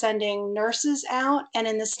already sending nurses out. And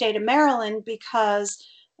in the state of Maryland, because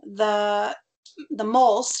the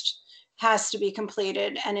MOLST has to be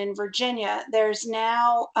completed, and in Virginia, there's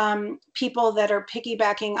now people that are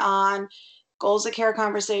piggybacking on goals of care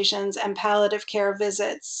conversations and palliative care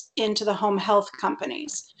visits into the home health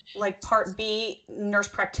companies. Like Part B nurse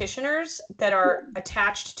practitioners that are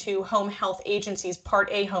attached to home health agencies, Part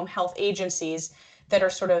A home health agencies that are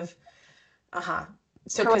sort of,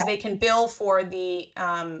 so because they can bill for the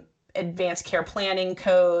advanced care planning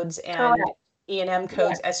codes and E&M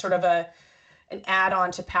codes as sort of an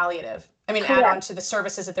add-on to palliative. I mean, add on to the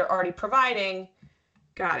services that they're already providing.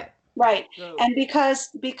 Got it. Right. And because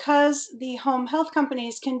the home health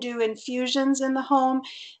companies can do infusions in the home,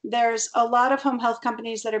 there's a lot of home health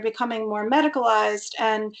companies that are becoming more medicalized,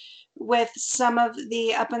 and with some of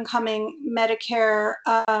the up and coming Medicare,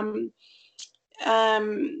 what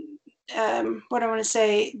do I want to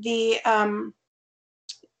say, the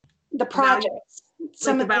projects.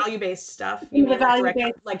 Some like the value-based stuff, you mean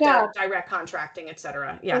like direct contracting, et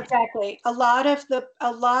cetera. Yeah, exactly. A lot of the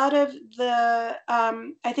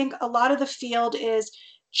I think a lot of the field is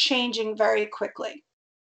changing very quickly.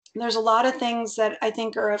 There's a lot of things that I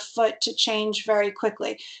think are afoot to change very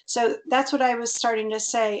quickly. So that's what I was starting to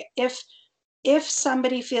say. If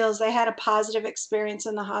somebody feels they had a positive experience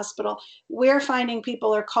in the hospital, we're finding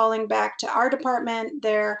people are calling back to our department.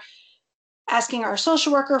 They're asking our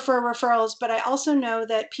social worker for referrals, but I also know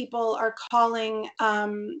that people are calling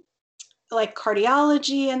like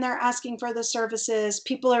cardiology, and they're asking for the services.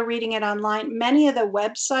 People are reading it online. Many of the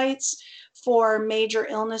websites for major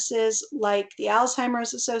illnesses like the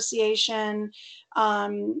Alzheimer's Association,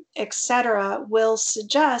 et cetera, will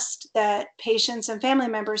suggest that patients and family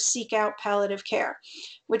members seek out palliative care,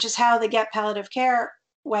 which is how the Get Palliative Care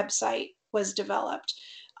website was developed.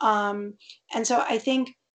 And so I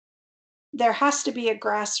think there has to be a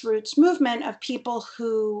grassroots movement of people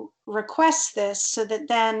who request this, so that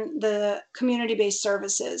then the community-based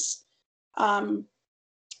services, follow.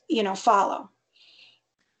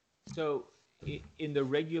 So in the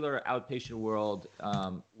regular outpatient world,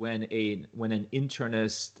 when an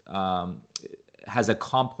internist has a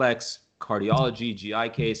complex cardiology, GI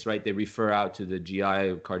case, right, they refer out to the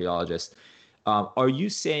GI cardiologist. Are you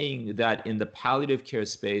saying that in the palliative care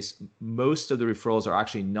space, most of the referrals are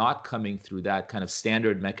actually not coming through that kind of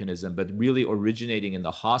standard mechanism, but really originating in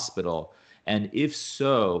the hospital? And if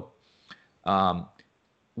so,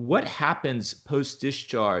 what happens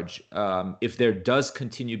post-discharge if there does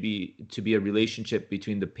continue to be a relationship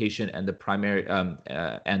between the patient and the primary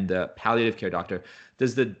and the palliative care doctor?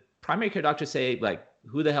 Does the primary care doctor say, like,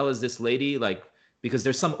 who the hell is this lady? Like, because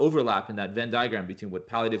there's some overlap in that Venn diagram between what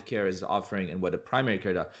palliative care is offering and what a primary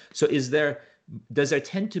care does. So does there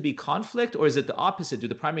tend to be conflict, or is it the opposite? Do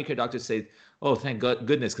the primary care doctors say, oh, thank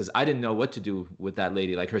goodness, because I didn't know what to do with that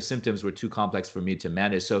lady. Like her symptoms were too complex for me to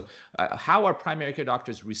manage. So how are primary care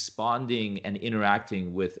doctors responding and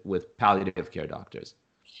interacting with palliative care doctors?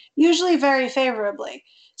 Usually very favorably.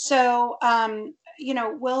 So,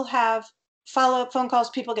 we'll have follow-up phone calls.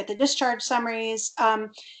 People get the discharge summaries.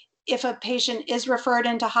 If a patient is referred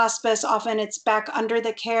into hospice, often it's back under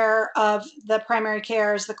the care of the primary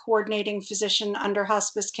care as the coordinating physician under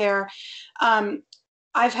hospice care.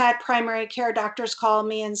 I've had primary care doctors call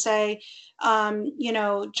me and say,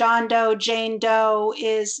 John Doe, Jane Doe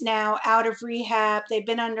is now out of rehab. They've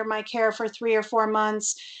been under my care for 3 or 4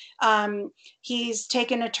 months. He's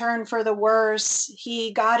taken a turn for the worse.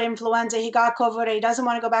 He got influenza, he got COVID, he doesn't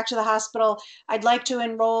want to go back to the hospital. I'd like to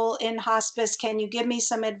enroll in hospice. Can you give me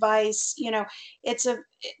some advice? It's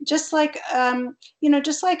just like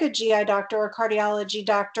a GI doctor or cardiology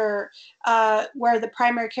doctor, where the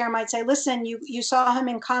primary care might say, listen, you saw him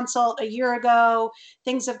in consult a year ago,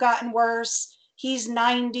 things have gotten worse. He's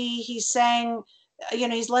 90, he's saying,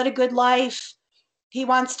 he's led a good life. He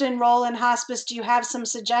wants to enroll in hospice. Do you have some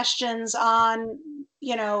suggestions on,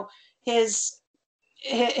 his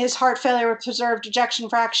heart failure with preserved ejection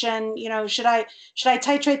fraction? Should I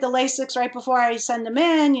titrate the Lasix right before I send him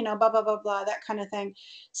in? Blah, blah, blah, blah, that kind of thing.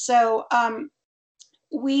 So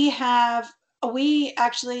we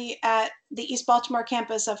actually at the East Baltimore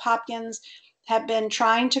campus of Hopkins have been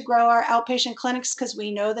trying to grow our outpatient clinics because we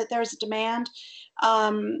know that there's a demand.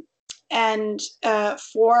 And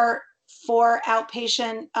for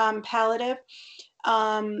outpatient palliative,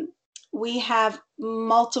 we have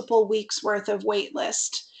multiple weeks worth of wait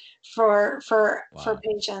list for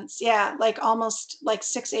patients. Yeah, like almost like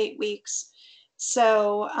 6-8 weeks.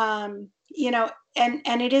 So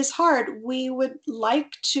and it is hard. We would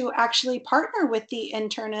like to actually partner with the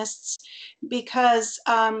internists because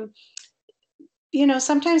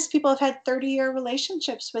sometimes people have had 30-year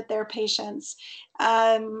relationships with their patients,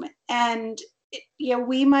 and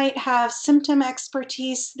we might have symptom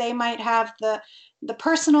expertise. They might have the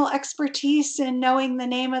personal expertise in knowing the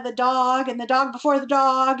name of the dog and the dog before the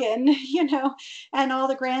dog, and and all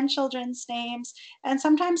the grandchildren's names. And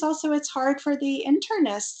sometimes also it's hard for the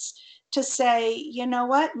internists to say,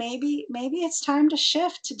 what, maybe it's time to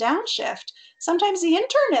downshift. Sometimes the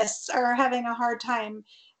internists are having a hard time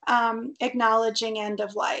acknowledging end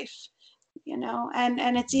of life.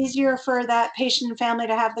 And it's easier for that patient and family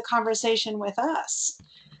to have the conversation with us.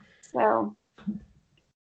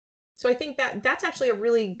 So I think that's actually a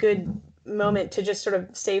really good moment to just sort of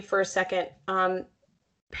stay for a second.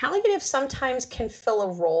 Palliative sometimes can fill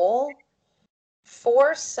a role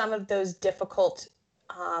for some of those difficult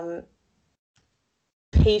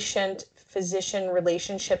patient-physician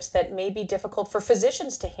relationships that may be difficult for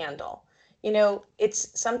physicians to handle.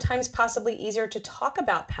 It's sometimes possibly easier to talk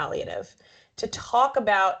about palliative,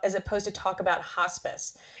 as opposed to talk about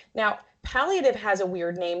hospice. Now, palliative has a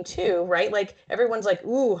weird name too, right? Like everyone's like,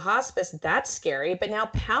 ooh, hospice, that's scary. But now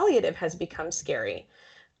palliative has become scary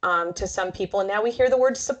to some people. And now we hear the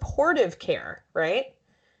word supportive care, right?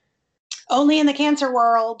 Only in the cancer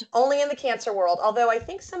world. Only in the cancer world. Although I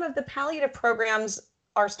think some of the palliative programs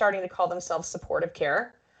are starting to call themselves supportive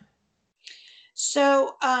care.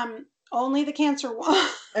 So, only the cancer one.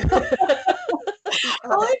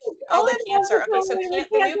 only cancer. Okay, so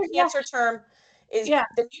the new cancer term is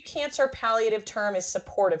the new cancer palliative term is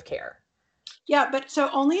supportive care. Yeah, but so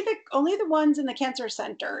only the ones in the cancer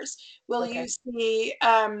centers will use the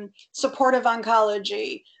supportive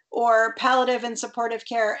oncology or palliative and supportive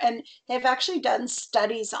care, and they've actually done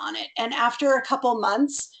studies on it. And after a couple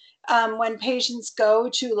months, when patients go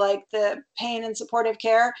to like the pain and supportive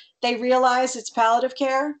care, they realize it's palliative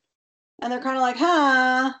care. And they're kind of like,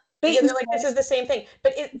 huh? Yeah, they're like, this is the same thing.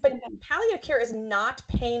 But palliative care is not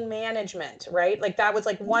pain management, right? Like that was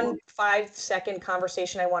like one 5-second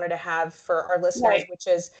conversation I wanted to have for our listeners, which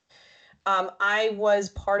is I was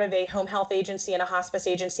part of a home health agency and a hospice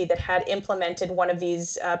agency that had implemented one of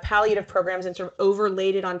these palliative programs and sort of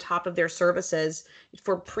overlaid it on top of their services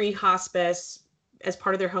for pre-hospice as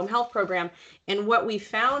part of their home health program. And what we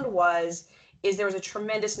found is there was a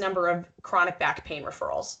tremendous number of chronic back pain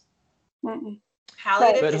referrals.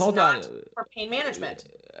 Palliative is not for pain management.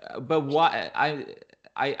 But why?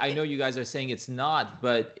 I know you guys are saying it's not,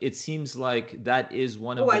 but it seems like that is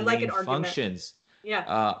one of the main functions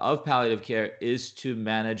of palliative care is to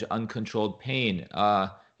manage uncontrolled pain.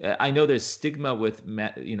 I know there's stigma with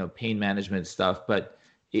pain management stuff, but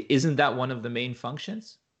isn't that one of the main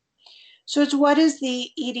functions? So it's what is the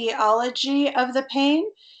etiology of the pain?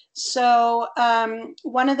 So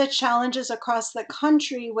one of the challenges across the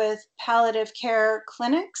country with palliative care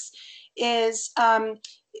clinics is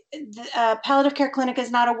palliative care clinic is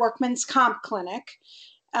not a workman's comp clinic.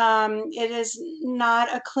 It is not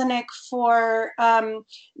a clinic for,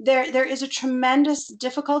 there is a tremendous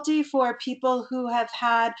difficulty for people who have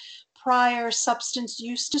had prior substance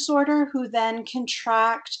use disorder who then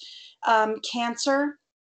contract cancer.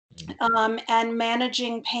 And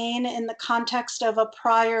managing pain in the context of a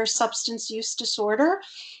prior substance use disorder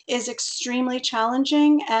is extremely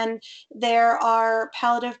challenging. And there are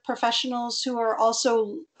palliative professionals who are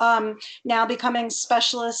also now becoming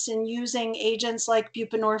specialists in using agents like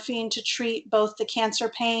buprenorphine to treat both the cancer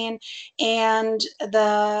pain and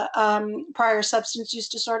the prior substance use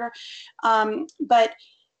disorder. But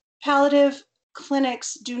palliative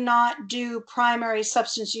clinics do not do primary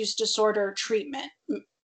substance use disorder treatment,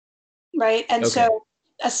 right? And Okay. so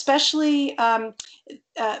especially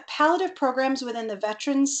palliative programs within the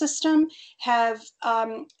veterans system have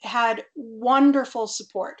had wonderful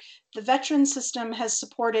support. The veterans system has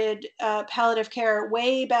supported palliative care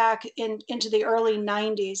way back into the early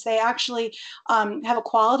 90s. They actually have a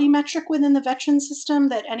quality metric within the veterans system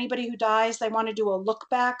that anybody who dies, they want to do a look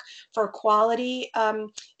back for a quality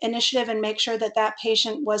initiative and make sure that that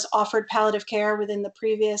patient was offered palliative care within the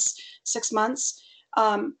previous 6 months.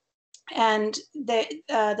 And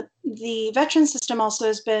the veteran system also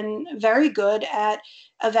has been very good at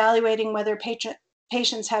evaluating whether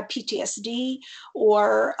patients have PTSD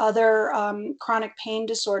or other chronic pain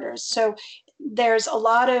disorders. So there's a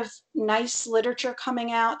lot of nice literature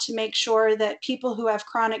coming out to make sure that people who have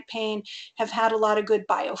chronic pain have had a lot of good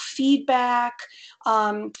biofeedback,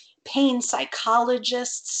 pain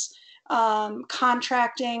psychologists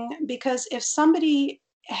contracting, because if somebody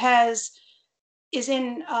is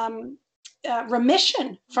in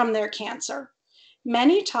remission from their cancer,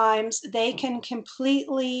 many times they can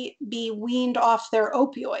completely be weaned off their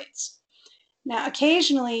opioids. Now,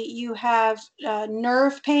 occasionally you have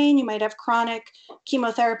nerve pain, you might have chronic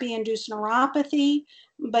chemotherapy-induced neuropathy,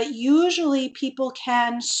 but usually people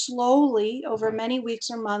can slowly, over many weeks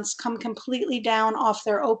or months, come completely down off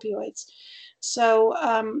their opioids. So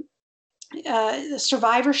the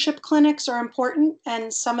survivorship clinics are important,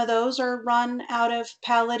 and some of those are run out of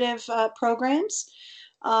palliative programs.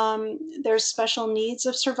 There's special needs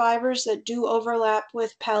of survivors that do overlap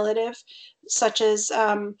with palliative, such as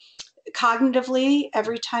cognitively,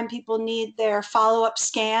 every time people need their follow-up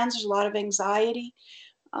scans, there's a lot of anxiety.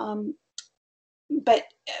 But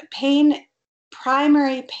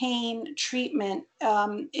primary pain treatment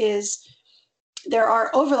there are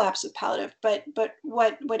overlaps with palliative, but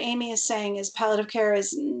what Amy is saying is palliative care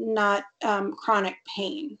is not chronic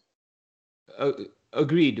pain.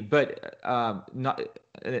 Agreed, but not,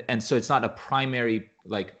 and so it's not a primary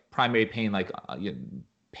pain, like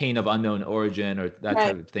pain of unknown origin or that Right.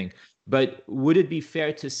 type of thing. But would it be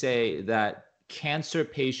fair to say that cancer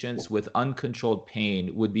patients with uncontrolled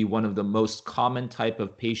pain would be one of the most common type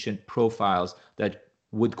of patient profiles that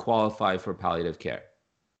would qualify for palliative care?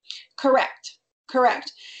 Correct.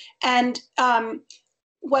 And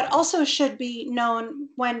what also should be known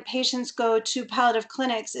when patients go to palliative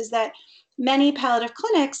clinics is that many palliative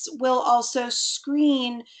clinics will also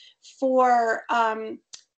screen for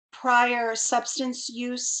prior substance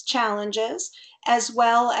use challenges, as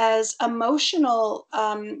well as emotional,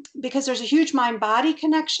 because there's a huge mind-body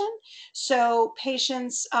connection. So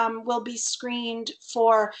patients will be screened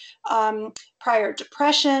for prior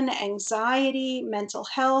depression, anxiety, mental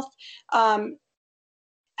health,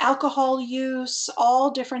 alcohol use, all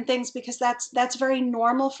different things, because that's very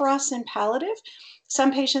normal for us in palliative.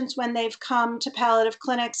 Some patients, when they've come to palliative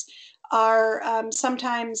clinics, are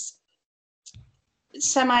sometimes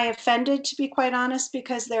semi-offended, to be quite honest,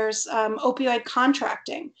 because there's opioid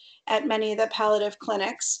contracting at many of the palliative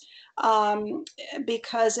clinics.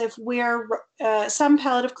 Because if some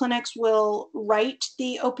palliative clinics will write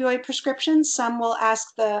the opioid prescriptions, some will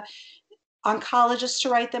ask the oncologist to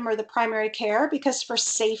write them or the primary care, because for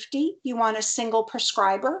safety, you want a single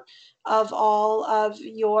prescriber of all of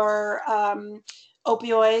your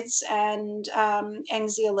opioids and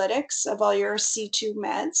anxiolytics, of all your C2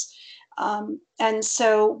 meds. And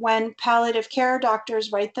so when palliative care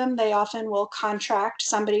doctors write them, they often will contract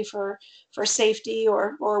somebody for safety,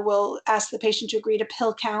 or will ask the patient to agree to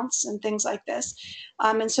pill counts and things like this.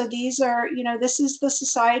 And so these are, this is the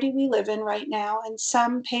society we live in right now. And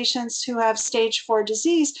some patients who have stage 4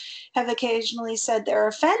 disease have occasionally said they're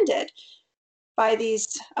offended by these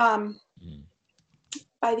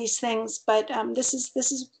things. But this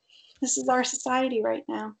is our society right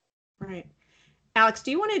now. Right. Alex,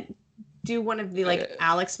 do you want to do one of the like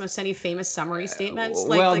Alex Moseni famous summary statements?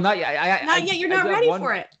 Well, Like, not yet. not yet. You're I not do have ready one,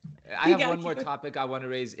 for it. I have one more topic I want to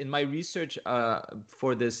raise. In my research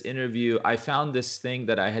for this interview, I found this thing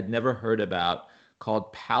that I had never heard about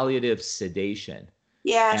called palliative sedation.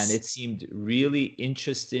 Yes. And it seemed really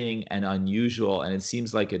interesting and unusual. And it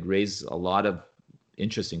seems like it raised a lot of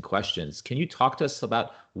interesting questions. Can you talk to us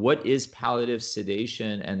about what is palliative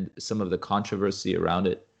sedation and some of the controversy around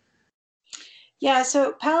it? Yeah,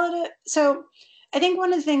 so I think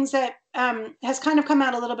one of the things that has kind of come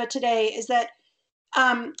out a little bit today is that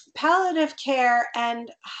palliative care and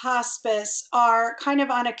hospice are kind of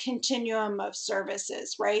on a continuum of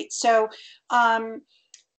services, right? So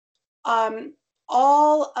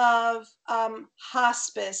all of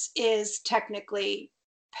hospice is technically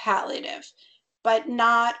palliative, but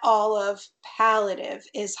not all of palliative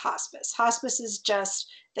is hospice. Hospice is just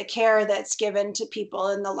the care that's given to people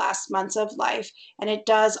in the last months of life, and it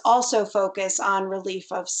does also focus on relief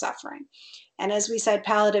of suffering. And as we said,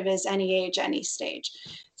 palliative is any age, any stage.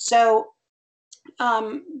 So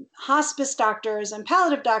hospice doctors and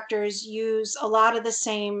palliative doctors use a lot of the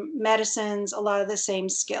same medicines, a lot of the same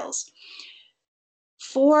skills.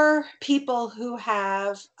 For people who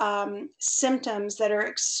have symptoms that are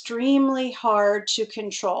extremely hard to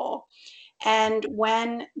control, and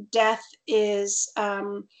when death is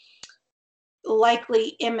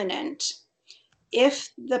likely imminent, if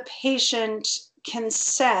the patient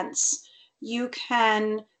consents, you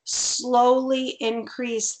can slowly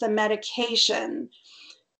increase the medication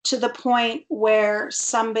to the point where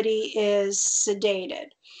somebody is sedated.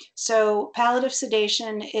 So palliative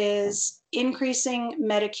sedation is increasing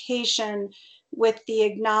medication with the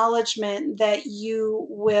acknowledgement that you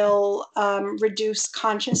will reduce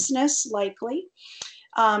consciousness, likely,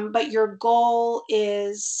 but your goal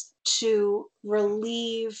is to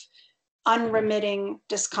relieve unremitting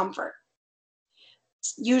discomfort.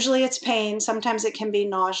 Usually it's pain, sometimes it can be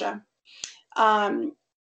nausea.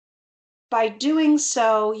 By doing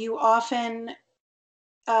so, you often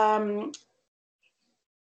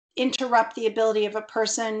interrupt the ability of a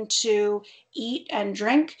person to eat and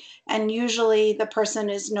drink, and usually the person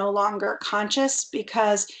is no longer conscious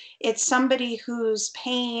because it's somebody whose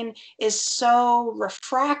pain is so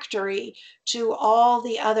refractory to all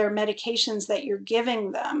the other medications that you're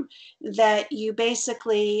giving them that you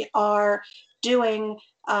basically are doing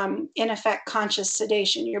in effect conscious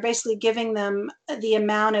sedation. You're basically giving them the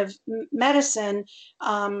amount of medicine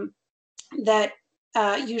that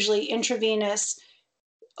usually intravenous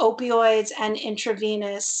opioids and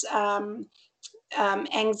intravenous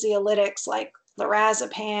anxiolytics like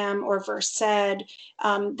lorazepam or Versed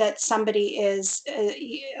that somebody is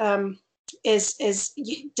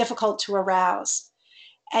difficult to arouse,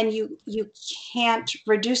 and you can't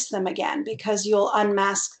reduce them again because you'll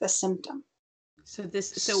unmask the symptom. So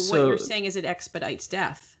what you're saying is it expedites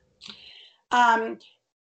death?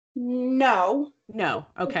 No.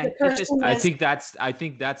 Okay. I think that's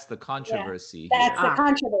the controversy. Yeah, that's the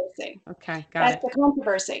controversy. Okay, that's the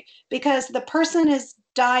controversy because the person is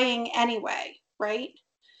dying anyway, right?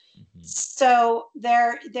 Mm-hmm. So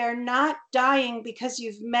they're not dying because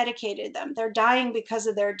you've medicated them. They're dying because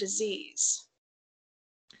of their disease.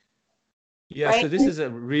 Yeah, right? So this is a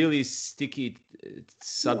really sticky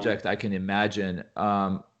subject, I can imagine.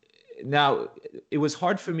 Now, it was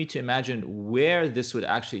hard for me to imagine where this would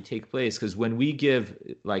actually take place, because when we give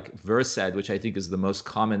like Versed, which I think is the most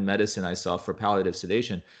common medicine I saw for palliative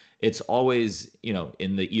sedation, it's always,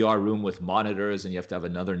 in the ER room with monitors, and you have to have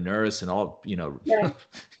another nurse and all, right.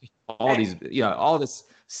 all right. these, all this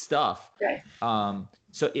stuff. Right.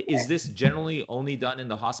 So is this generally only done in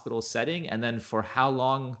the hospital setting? And then for how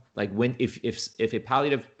long, like if a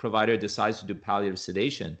palliative provider decides to do palliative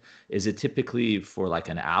sedation, is it typically for like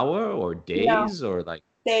an hour or days or like?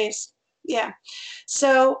 Days. Yeah.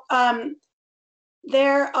 So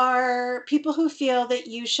there are people who feel that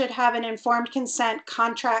you should have an informed consent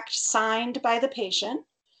contract signed by the patient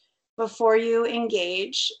before you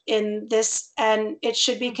engage in this, and it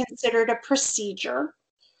should be considered a procedure.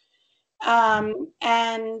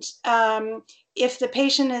 If the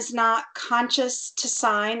patient is not conscious to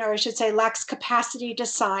sign, or I should say lacks capacity to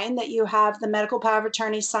sign, that you have the medical power of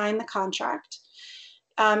attorney sign the contract.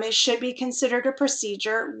 It should be considered a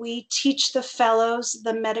procedure. We teach the fellows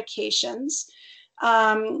the medications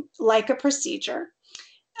like a procedure.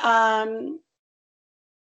 I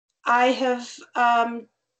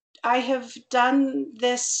have done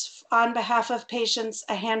this on behalf of patients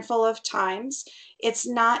a handful of times. It's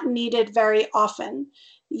not needed very often.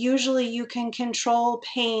 Usually you can control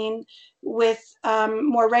pain with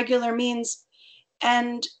more regular means.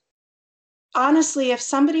 And honestly, if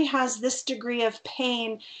somebody has this degree of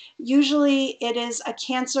pain, usually it is a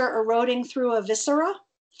cancer eroding through a viscera,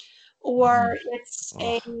 or it's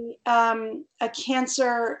Oh, a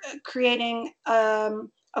cancer creating a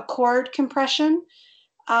cord compression.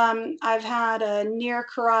 I've had a near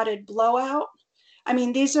carotid blowout. I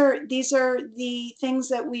mean, these are the things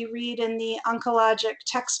that we read in the oncologic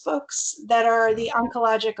textbooks that are yeah, the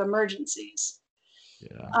oncologic emergencies.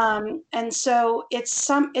 yeah. And so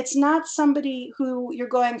it's not somebody who you're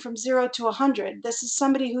going from 0 to 100. This is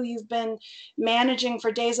somebody who you've been managing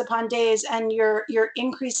for days upon days, and you're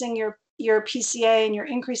increasing your PCA and you're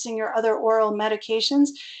increasing your other oral medications.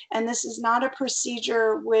 And this is not a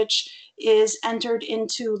procedure which is entered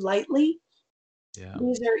into lightly. Yeah.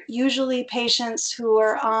 These are usually patients who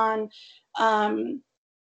are on um,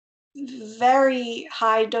 very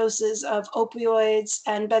high doses of opioids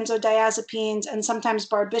and benzodiazepines and sometimes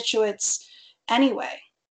barbiturates anyway.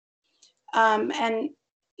 And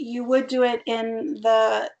you would do it in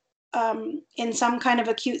some kind of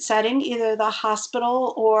acute setting, either the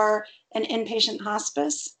hospital or an inpatient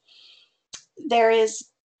hospice. There is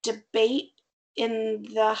debate in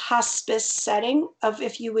the hospice setting of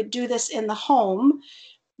if you would do this in the home,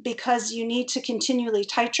 because you need to continually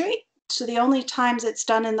titrate. So the only times it's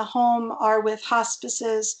done in the home are with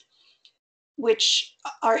hospices which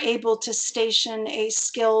are able to station a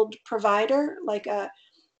skilled provider, like a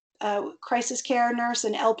crisis care nurse,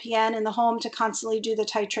 an LPN in the home to constantly do the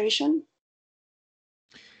titration.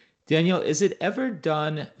 Daniel, is it ever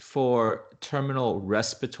done for terminal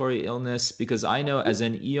respiratory illness? Because I know as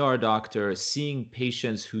an ER doctor, seeing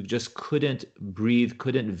patients who just couldn't breathe,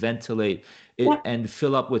 couldn't ventilate it Yep. and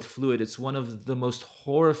fill up with fluid, it's one of the most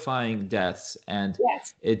horrifying deaths. And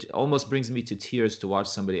Yes. it almost brings me to tears to watch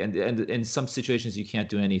somebody. And in some situations, you can't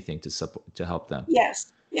do anything to support, to help them.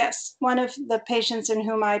 Yes. Yes. One of the patients in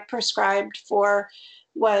whom I prescribed for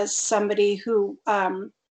was somebody who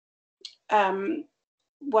um,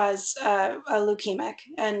 was a leukemic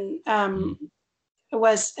and Mm.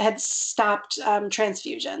 had stopped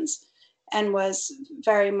transfusions and was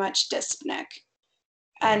very much dyspneic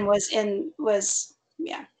and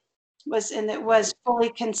Yeah. was fully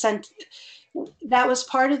consent. That was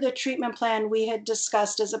part of the treatment plan we had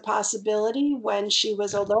discussed as a possibility when she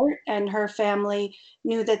was Yeah. alert, and her family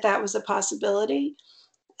knew that that was a possibility.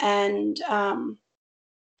 And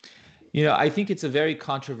You know, I think it's a very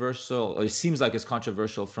controversial, or it seems like it's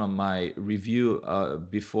controversial from my review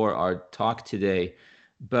before our talk today,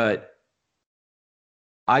 but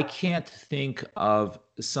I can't think of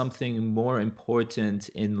something more important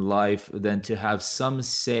in life than to have some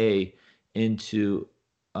say into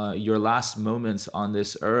your last moments on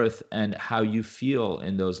this earth and how you feel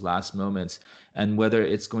in those last moments, and whether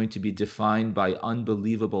it's going to be defined by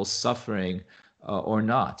unbelievable suffering or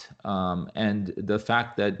not. And the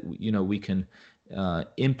fact that we can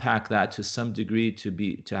impact that to some degree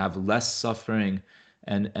to have less suffering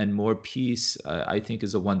and more peace, I think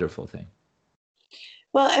is a wonderful thing.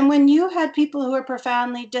 well, and when you had people who are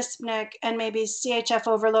profoundly dyspneic and maybe CHF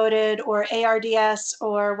overloaded or ARDS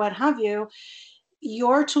or what have you,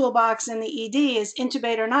 your toolbox in the ED is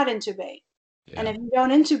intubate or not intubate. And Yeah. if you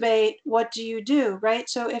don't intubate, what do you do, right?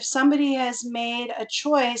 So if somebody has made a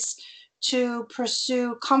choice to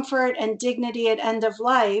pursue comfort and dignity at end of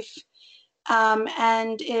life,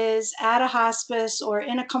 and is at a hospice or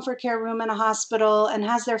in a comfort care room in a hospital and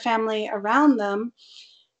has their family around them,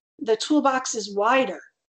 the toolbox is wider.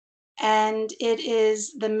 And it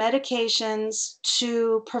is the medications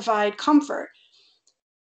to provide comfort.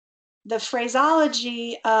 The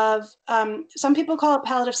phraseology of some people call it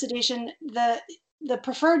palliative sedation. The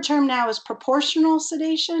preferred term now is proportional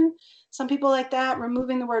sedation. Some people like that,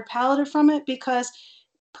 removing the word palliative from it, because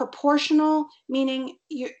proportional meaning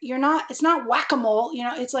you're not, it's not whack-a-mole,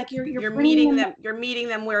 it's like you're bringing them You're meeting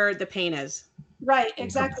them where the pain is, right, in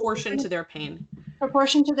exactly. proportion to their pain.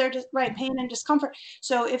 Proportion to their right pain and discomfort.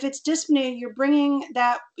 So if it's dyspnea, you're bringing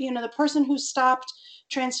that, the person who stopped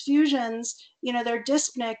transfusions, they're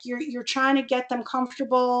dyspneic. You're trying to get them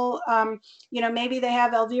comfortable. Maybe they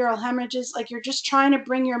have alveolar hemorrhages. Like, you're just trying to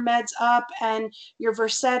bring your meds up and your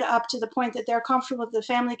Versed up to the point that they're comfortable, the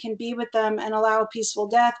family can be with them and allow a peaceful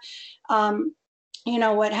death.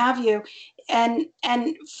 What have you. And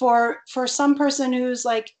for some person who's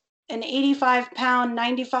like an 85-pound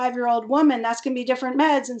 95-year-old woman, that's going to be different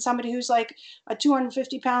meds than somebody who's like a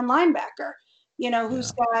 250-pound linebacker,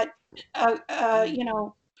 who's Yeah. got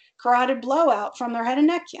a carotid blowout from their head and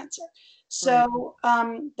neck cancer. Right. So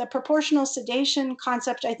the proportional sedation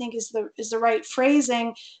concept, I think, is the right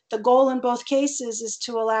phrasing. The goal in both cases is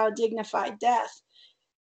to allow dignified death,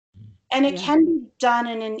 and it Yeah. can be done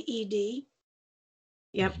in an ED.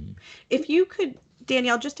 Yep. If you could,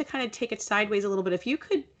 Danielle, just to kind of take it sideways a little bit, if you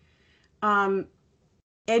could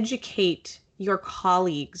educate your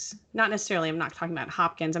colleagues, not necessarily, I'm not talking about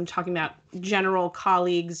Hopkins, I'm talking about general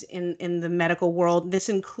colleagues in the medical world. This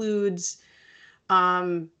includes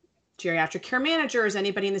geriatric care managers,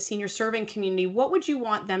 anybody in the senior serving community. What would you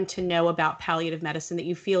want them to know about palliative medicine that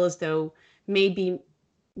you feel as though may be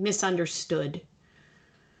misunderstood?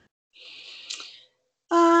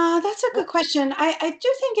 That's a good question. I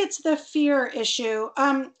do think it's the fear issue.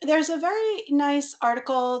 There's a very nice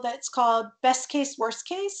article that's called Best Case, Worst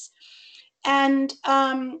Case. And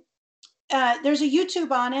there's a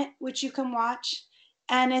YouTube on it, which you can watch.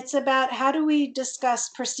 And it's about how do we discuss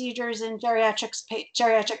procedures in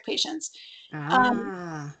geriatric patients.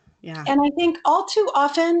 Yeah. And I think all too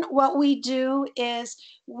often what we do is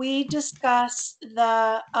we discuss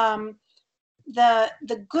the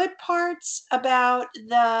good parts about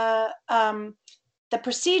the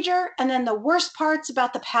procedure, and then the worst parts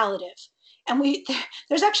about the palliative. And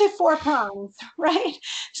there's actually 4 prongs, right?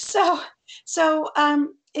 So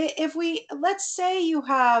if let's say you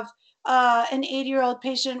have an 80-year-old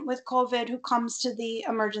patient with COVID who comes to the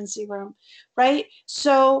emergency room, right?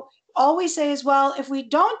 So all we say is, well, if we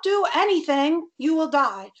don't do anything, you will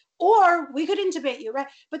die, or we could intubate you, right?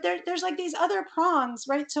 But there's like these other prongs,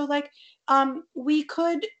 right? So like we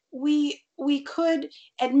could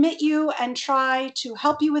admit you and try to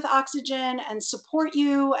help you with oxygen and support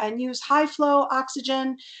you and use high flow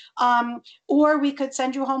oxygen, or we could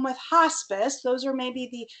send you home with hospice. Those are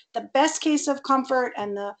maybe the best case of comfort,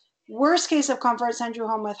 and the worst case of comfort, send you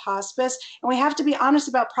home with hospice. And we have to be honest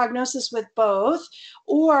about prognosis with both.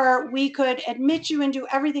 Or we could admit you and do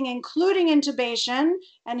everything, including intubation.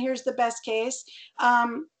 And here's the best case.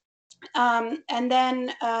 And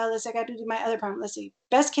then let's see, I got to do my other problem. Let's see,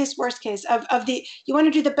 best case, worst case you want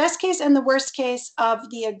to do the best case and the worst case of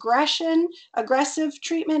the aggressive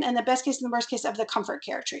treatment, and the best case and the worst case of the comfort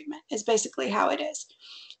care treatment is basically how it is.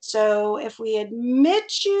 So if we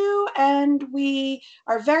admit you and we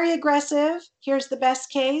are very aggressive, here's the best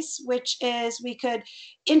case, which is we could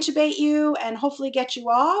intubate you and hopefully get you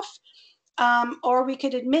off, or we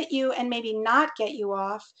could admit you and maybe not get you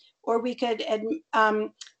off, or we could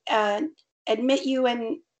admit you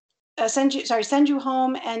and send you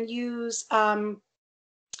home and use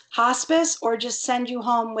hospice, or just send you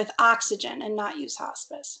home with oxygen and not use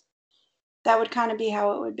hospice. That would kind of be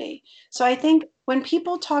how it would be. So I think when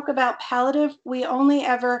people talk about palliative, we only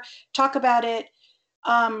ever talk about it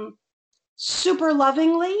super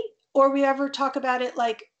lovingly, or we ever talk about it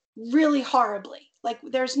like really horribly. Like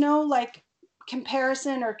there's no like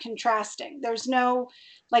comparison or contrasting. There's no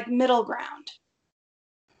like middle ground.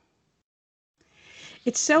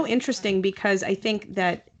 It's so interesting because I think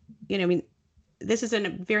that, I mean, this is a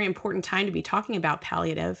very important time to be talking about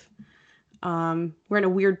palliative. We're in a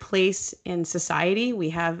weird place in society. We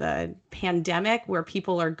have a pandemic where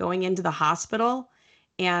people are going into the hospital,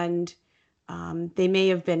 and they may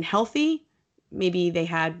have been healthy. Maybe they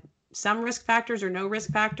had some risk factors or no risk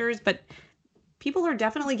factors, but people are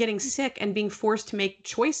definitely getting sick and being forced to make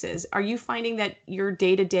choices. Are you finding that your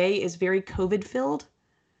day-to-day is very COVID filled?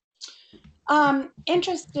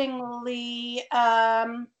 Interestingly,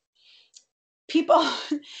 I'm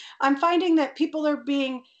finding that people are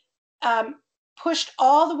being pushed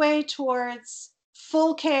all the way towards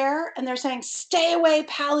full care, and they're saying, stay away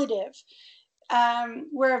palliative.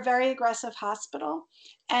 We're a very aggressive hospital,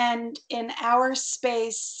 and in our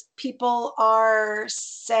space, people are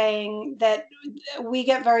saying that we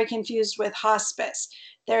get very confused with hospice.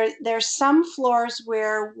 There's some floors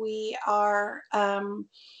where we are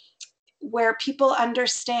where people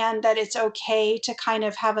understand that it's okay to kind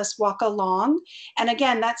of have us walk along. And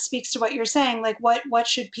again, that speaks to what you're saying, like what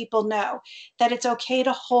should people know? That it's okay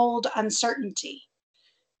to hold uncertainty,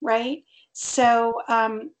 right? So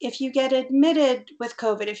if you get admitted with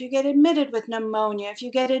COVID, if you get admitted with pneumonia, if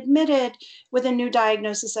you get admitted with a new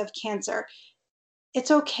diagnosis of cancer,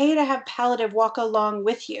 it's okay to have palliative walk along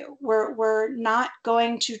with you. We're not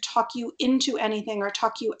going to talk you into anything or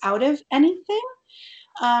talk you out of anything.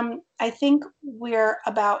 I think we're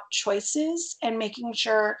about choices and making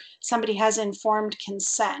sure somebody has informed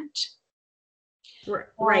consent.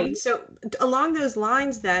 Right. So along those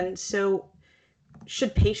lines then, so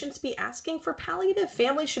should patients be asking for palliative?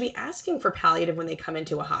 Families should be asking for palliative when they come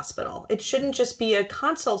into a hospital. It shouldn't just be a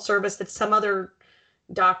consult service that some other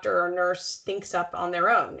doctor or nurse thinks up on their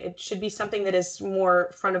own. It should be something that is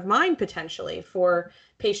more front of mind potentially for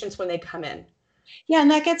patients when they come in. Yeah,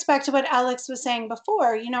 and that gets back to what Alex was saying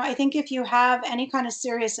before. I think if you have any kind of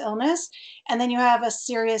serious illness and then you have a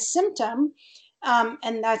serious symptom,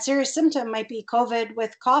 and that serious symptom might be COVID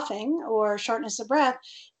with coughing or shortness of breath,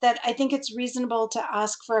 that I think it's reasonable to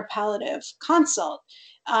ask for a palliative consult,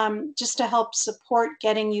 just to help support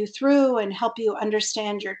getting you through and help you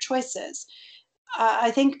understand your choices.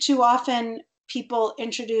 I think too often people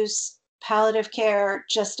introduce palliative care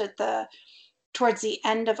just towards the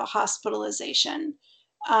end of a hospitalization.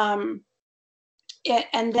 Um,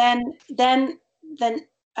 and then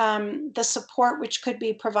the support which could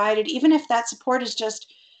be provided, even if that support is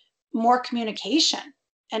just more communication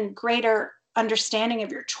and greater understanding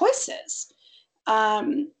of your choices,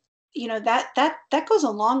 um, that goes a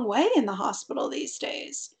long way in the hospital these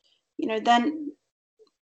days. Then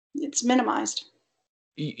it's minimized.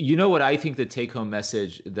 You know what I think the take-home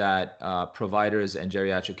message that providers and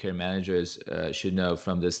geriatric care managers should know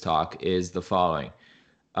from this talk is the following.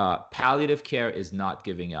 Palliative care is not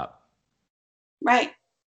giving up. Right.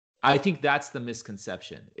 I think that's the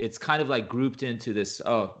misconception. It's kind of like grouped into this,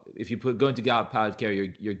 oh, if you going to palliative care,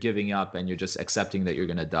 you're giving up and you're just accepting that you're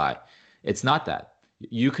going to die. It's not that.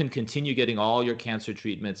 You can continue getting all your cancer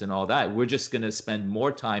treatments and all that. We're just going to spend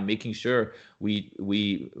more time making sure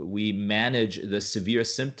we manage the severe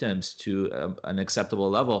symptoms to an acceptable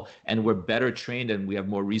level, and we're better trained and we have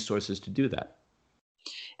more resources to do that.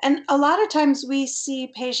 And a lot of times we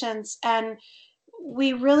see patients and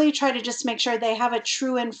we really try to just make sure they have a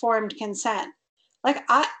true informed consent. Like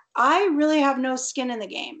I really have no skin in the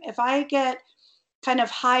game. If I get kind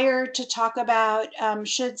of hired to talk about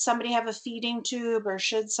should somebody have a feeding tube or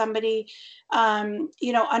should somebody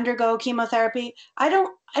undergo chemotherapy, I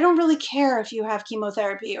don't really care if you have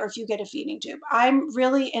chemotherapy or if you get a feeding tube. I'm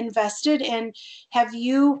really invested in, have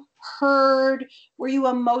you heard, were you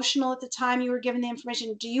emotional at the time you were given the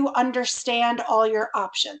information? Do you understand all your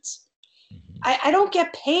options? I don't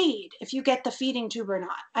get paid if you get the feeding tube or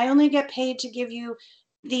not. I only get paid to give you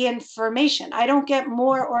the information. I don't get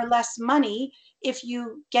more or less money if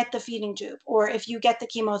you get the feeding tube or if you get the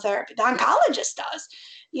chemotherapy. The oncologist does,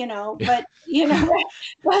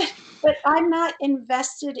 but I'm not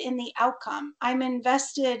invested in the outcome. I'm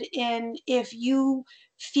invested in if you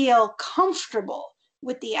feel comfortable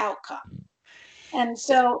with the outcome. And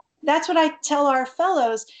so that's what I tell our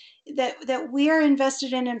fellows, that we are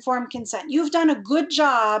invested in informed consent. You've done a good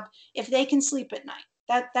job if they can sleep at night.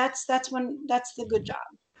 That's the good job.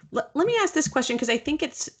 Let me ask this question, because I think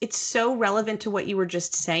it's so relevant to what you were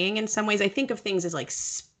just saying. In some ways, I think of things as like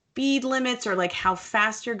speed limits or like how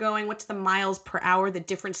fast you're going, what's the miles per hour that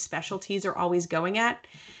different specialties are always going at.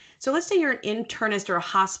 So let's say you're an internist or a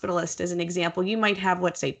hospitalist, as an example. You might have,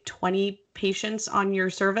 let's say, 20 patients on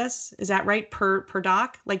your service. Is that right? Per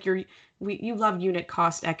doc? Like you love unit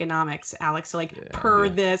cost economics, Alex. So like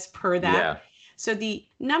this, per that. Yeah. So the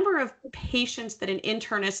number of patients that an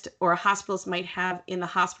internist or a hospitalist might have in the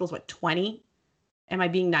hospital is what, 20? Am I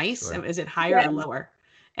being nice? Sure. Is it higher or lower?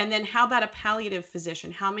 And then how about a palliative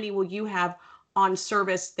physician? How many will you have on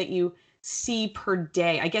service that you see per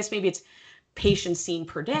day? I guess maybe it's patients seen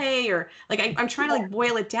per day, or like I'm trying to like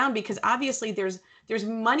boil it down, because obviously there's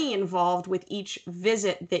money involved with each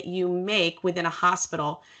visit that you make within a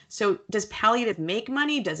hospital. So does palliative make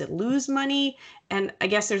money? Does it lose money? And I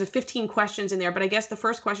guess there's 15 questions in there, but I guess the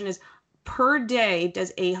first question is, per day,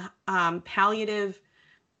 does a palliative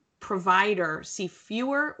provider see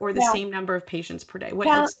fewer or the same number of patients per day?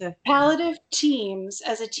 What's the palliative teams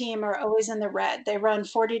as a team are always in the red. They run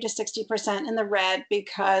 40 to 60% in the red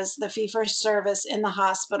because the fee-for-service in the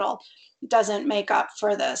hospital doesn't make up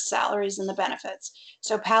for the salaries and the benefits.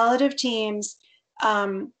 So palliative teams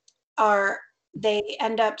they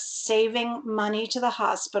end up saving money to the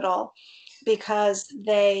hospital because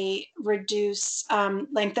they reduce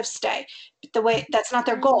length of stay. That's not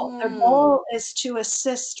their goal. Their goal is to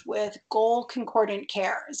assist with goal concordant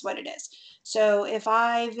care, is what it is. So if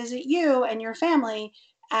I visit you and your family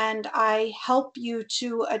and I help you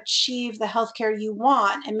to achieve the healthcare you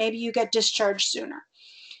want, and maybe you get discharged sooner,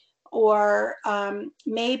 or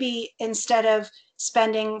maybe instead of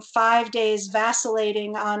spending 5 days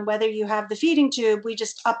vacillating on whether you have the feeding tube, we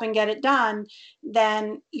just up and get it done,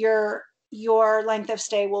 then your length of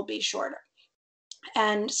stay will be shorter.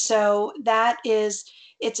 And so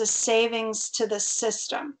it's a savings to the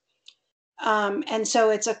system. And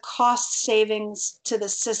so it's a cost savings to the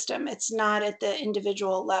system. It's not at the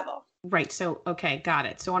individual level. Right. So, okay, got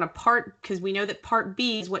it. So because we know that Part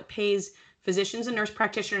B is what pays physicians and nurse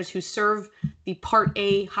practitioners who serve the Part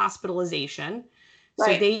A hospitalization.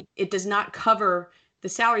 Right. So it does not cover the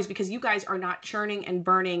salaries, because you guys are not churning and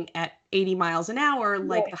burning at 80 miles an hour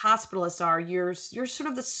like the hospitalists are. You're sort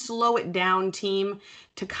of the slow it down team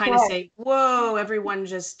to kind of say, whoa, everyone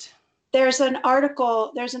just there's an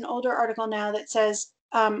older article now that says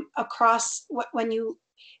across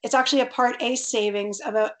it's actually a Part A savings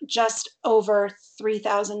of just over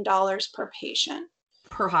 $3,000 per patient.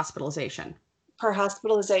 Per hospitalization. Per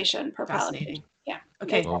hospitalization, per palliative. Fascinating. Yeah.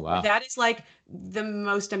 Okay. Oh, wow. That is like the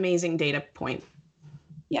most amazing data point.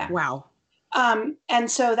 Yeah. Wow. And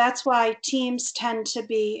so that's why teams tend to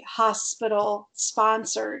be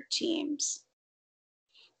hospital-sponsored teams.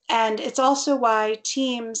 And it's also why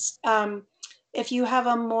teams, if you have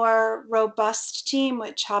a more robust team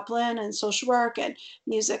with chaplain and social work and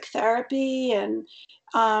music therapy and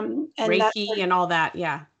Reiki and all that,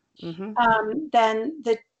 yeah. Mm-hmm. Then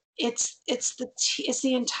it's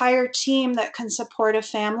the entire team that can support a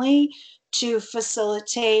family to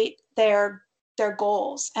facilitate their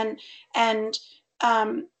goals. And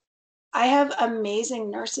I have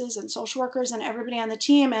amazing nurses and social workers and everybody on the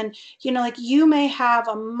team. And, like you may have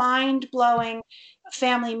a mind-blowing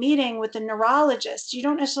family meeting with the neurologist. You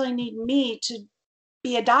don't necessarily need me to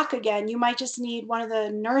be a doc again. You might just need one of the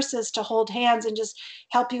nurses to hold hands and just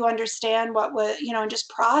help you understand what was, and just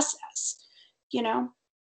process, Yeah.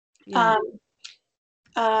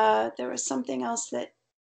 There was something else that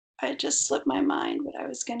it just slipped my mind what I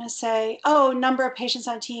was going to say. Oh, number of patients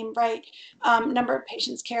on team, right. Number of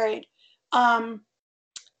patients carried. So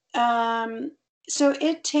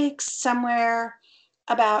it takes somewhere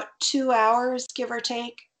about 2 hours, give or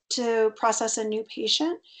take, to process a new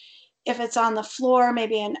patient. If it's on the floor,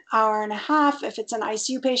 maybe an hour and a half. If it's an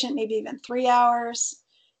ICU patient, maybe even 3 hours.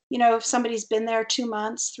 If somebody's been there 2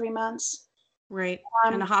 months, 3 months. Right.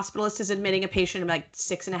 And a hospitalist is admitting a patient in like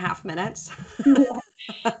 6.5 minutes.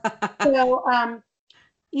 So,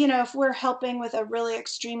 if we're helping with a really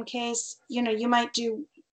extreme case, you might do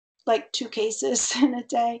like 2 cases in a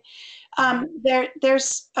day.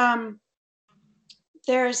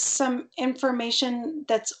 There's some information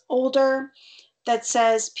that's older that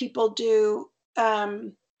says people do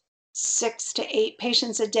 6 to 8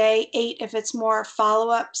 patients a day, 8 if it's more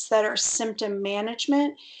follow-ups that are symptom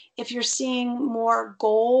management. If you're seeing more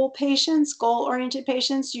goal-oriented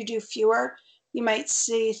patients, you do fewer. You might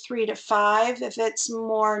see 3 to 5 if it's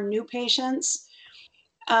more new patients.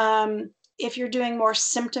 If you're doing more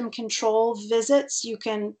symptom control visits, you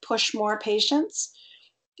can push more patients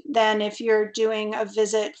than if you're doing a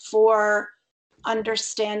visit for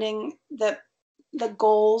understanding the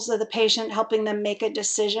goals of the patient, helping them make a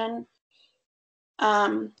decision.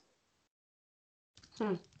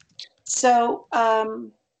 So,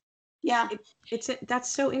 yeah. That's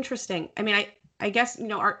so interesting. I mean, I guess,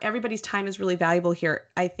 everybody's time is really valuable here.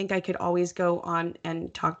 I think I could always go on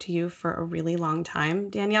and talk to you for a really long time,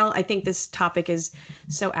 Danielle. I think this topic is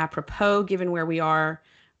so apropos given where we are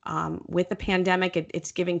with the pandemic.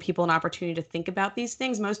 It's giving people an opportunity to think about these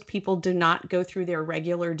things. Most people do not go through their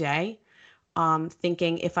regular day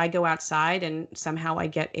thinking if I go outside and somehow I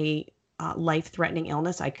get a life-threatening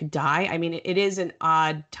illness, I could die. I mean, it is an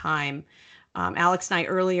odd time. Alex and I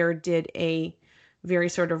earlier did a very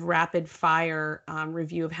sort of rapid fire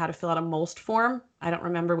review of how to fill out a MOLST form. I don't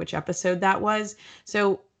remember which episode that was.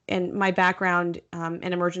 So, and my background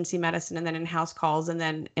in emergency medicine and then in house calls and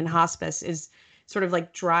then in hospice is sort of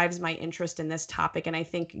like drives my interest in this topic. And I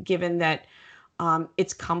think given that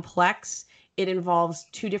it's complex, it involves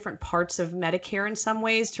 2 different parts of Medicare in some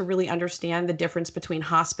ways to really understand the difference between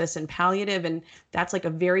hospice and palliative. And that's like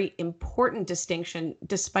a very important distinction,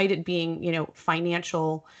 despite it being,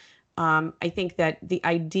 financial. I think that the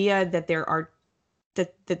idea that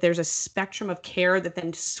there's a spectrum of care that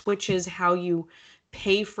then switches how you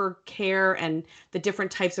pay for care and the different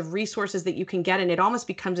types of resources that you can get. And it almost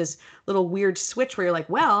becomes this little weird switch where you're like,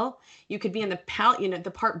 well, you could be in the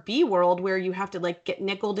Part B world where you have to like get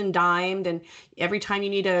nickeled and dimed. And every time you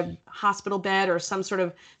need a hospital bed or some sort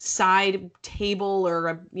of side table or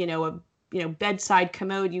a bedside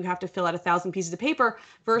commode, you have to fill out 1,000 pieces of paper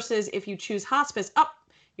versus if you choose hospice,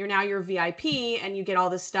 you're now your VIP and you get all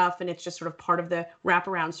this stuff and it's just sort of part of the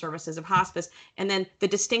wraparound services of hospice. And then the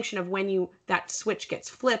distinction of when that switch gets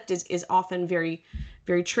flipped is often very,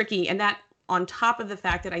 very tricky. And that on top of the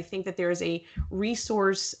fact that I think that there is a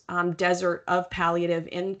resource desert of palliative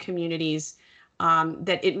in communities,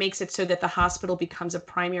 that it makes it so that the hospital becomes a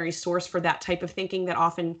primary source for that type of thinking that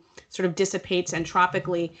often sort of dissipates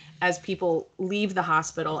entropically as people leave the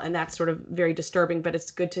hospital. And that's sort of very disturbing, but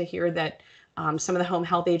it's good to hear that some of the home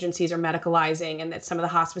health agencies are medicalizing and that some of the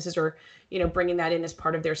hospices are, bringing that in as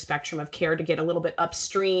part of their spectrum of care to get a little bit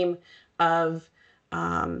upstream of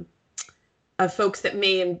folks that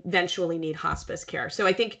may eventually need hospice care. So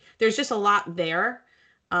I think there's just a lot there.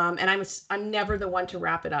 And I'm never the one to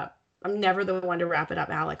wrap it up.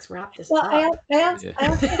 Alex, wrap this up. I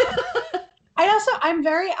I'm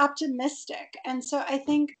very optimistic. And so I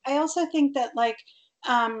also think that like,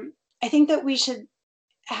 I think that we should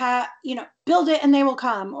build it and they will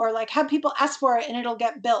come, or like have people ask for it and it'll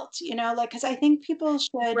get built, like, because I think people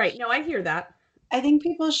should. Right. No, I hear that. I think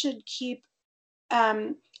people should keep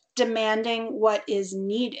demanding what is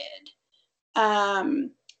needed.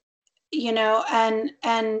 And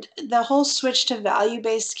the whole switch to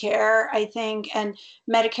value-based care, I think, and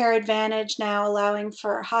Medicare Advantage now allowing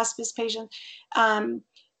for hospice patients.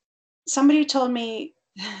 Somebody told me,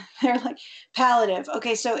 they're like, palliative.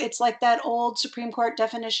 Okay, so it's like that old Supreme Court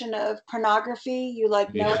definition of pornography. You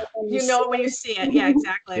like know it when you know it when you see it. Yeah,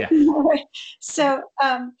 exactly. Yeah. So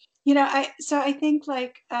I think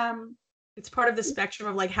like it's part of the spectrum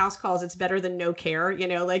of like house calls. It's better than no care,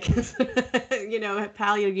 like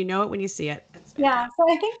palliative, you know it when you see it. Yeah.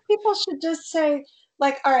 So I think people should just say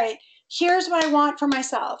like, all right, here's what I want for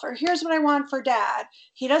myself, or here's what I want for dad.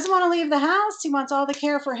 He doesn't want to leave the house. He wants all the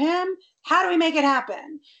care for him. How do we make it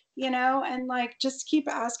happen? And like, just keep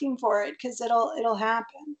asking for it, because it'll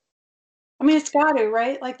happen. I mean, it's got to,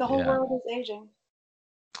 right? Like the whole world is aging.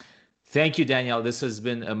 Thank you, Danielle. This has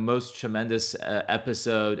been a most tremendous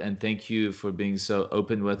episode, and thank you for being so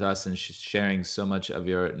open with us and sharing so much of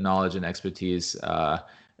your knowledge and expertise. I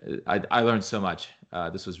learned so much.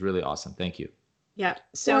 This was really awesome. Thank you. Yeah.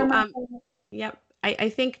 So, I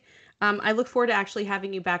think I look forward to actually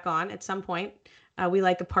having you back on at some point. We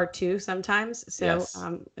like a part 2 sometimes. So yes.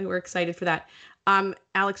 We're excited for that.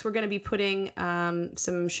 Alex, we're going to be putting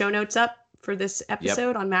some show notes up for this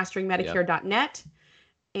episode on masteringmedicare.net.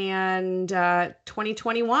 And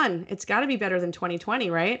 2021, it's got to be better than 2020,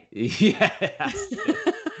 right? Yeah.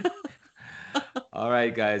 All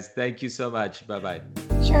right, guys. Thank you so much. Bye-bye.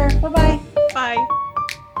 Sure. Bye-bye. Bye.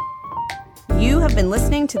 You have been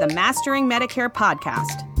listening to the Mastering Medicare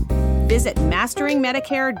podcast. Visit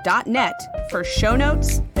masteringmedicare.net for show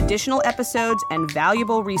notes, additional episodes, and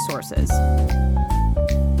valuable resources.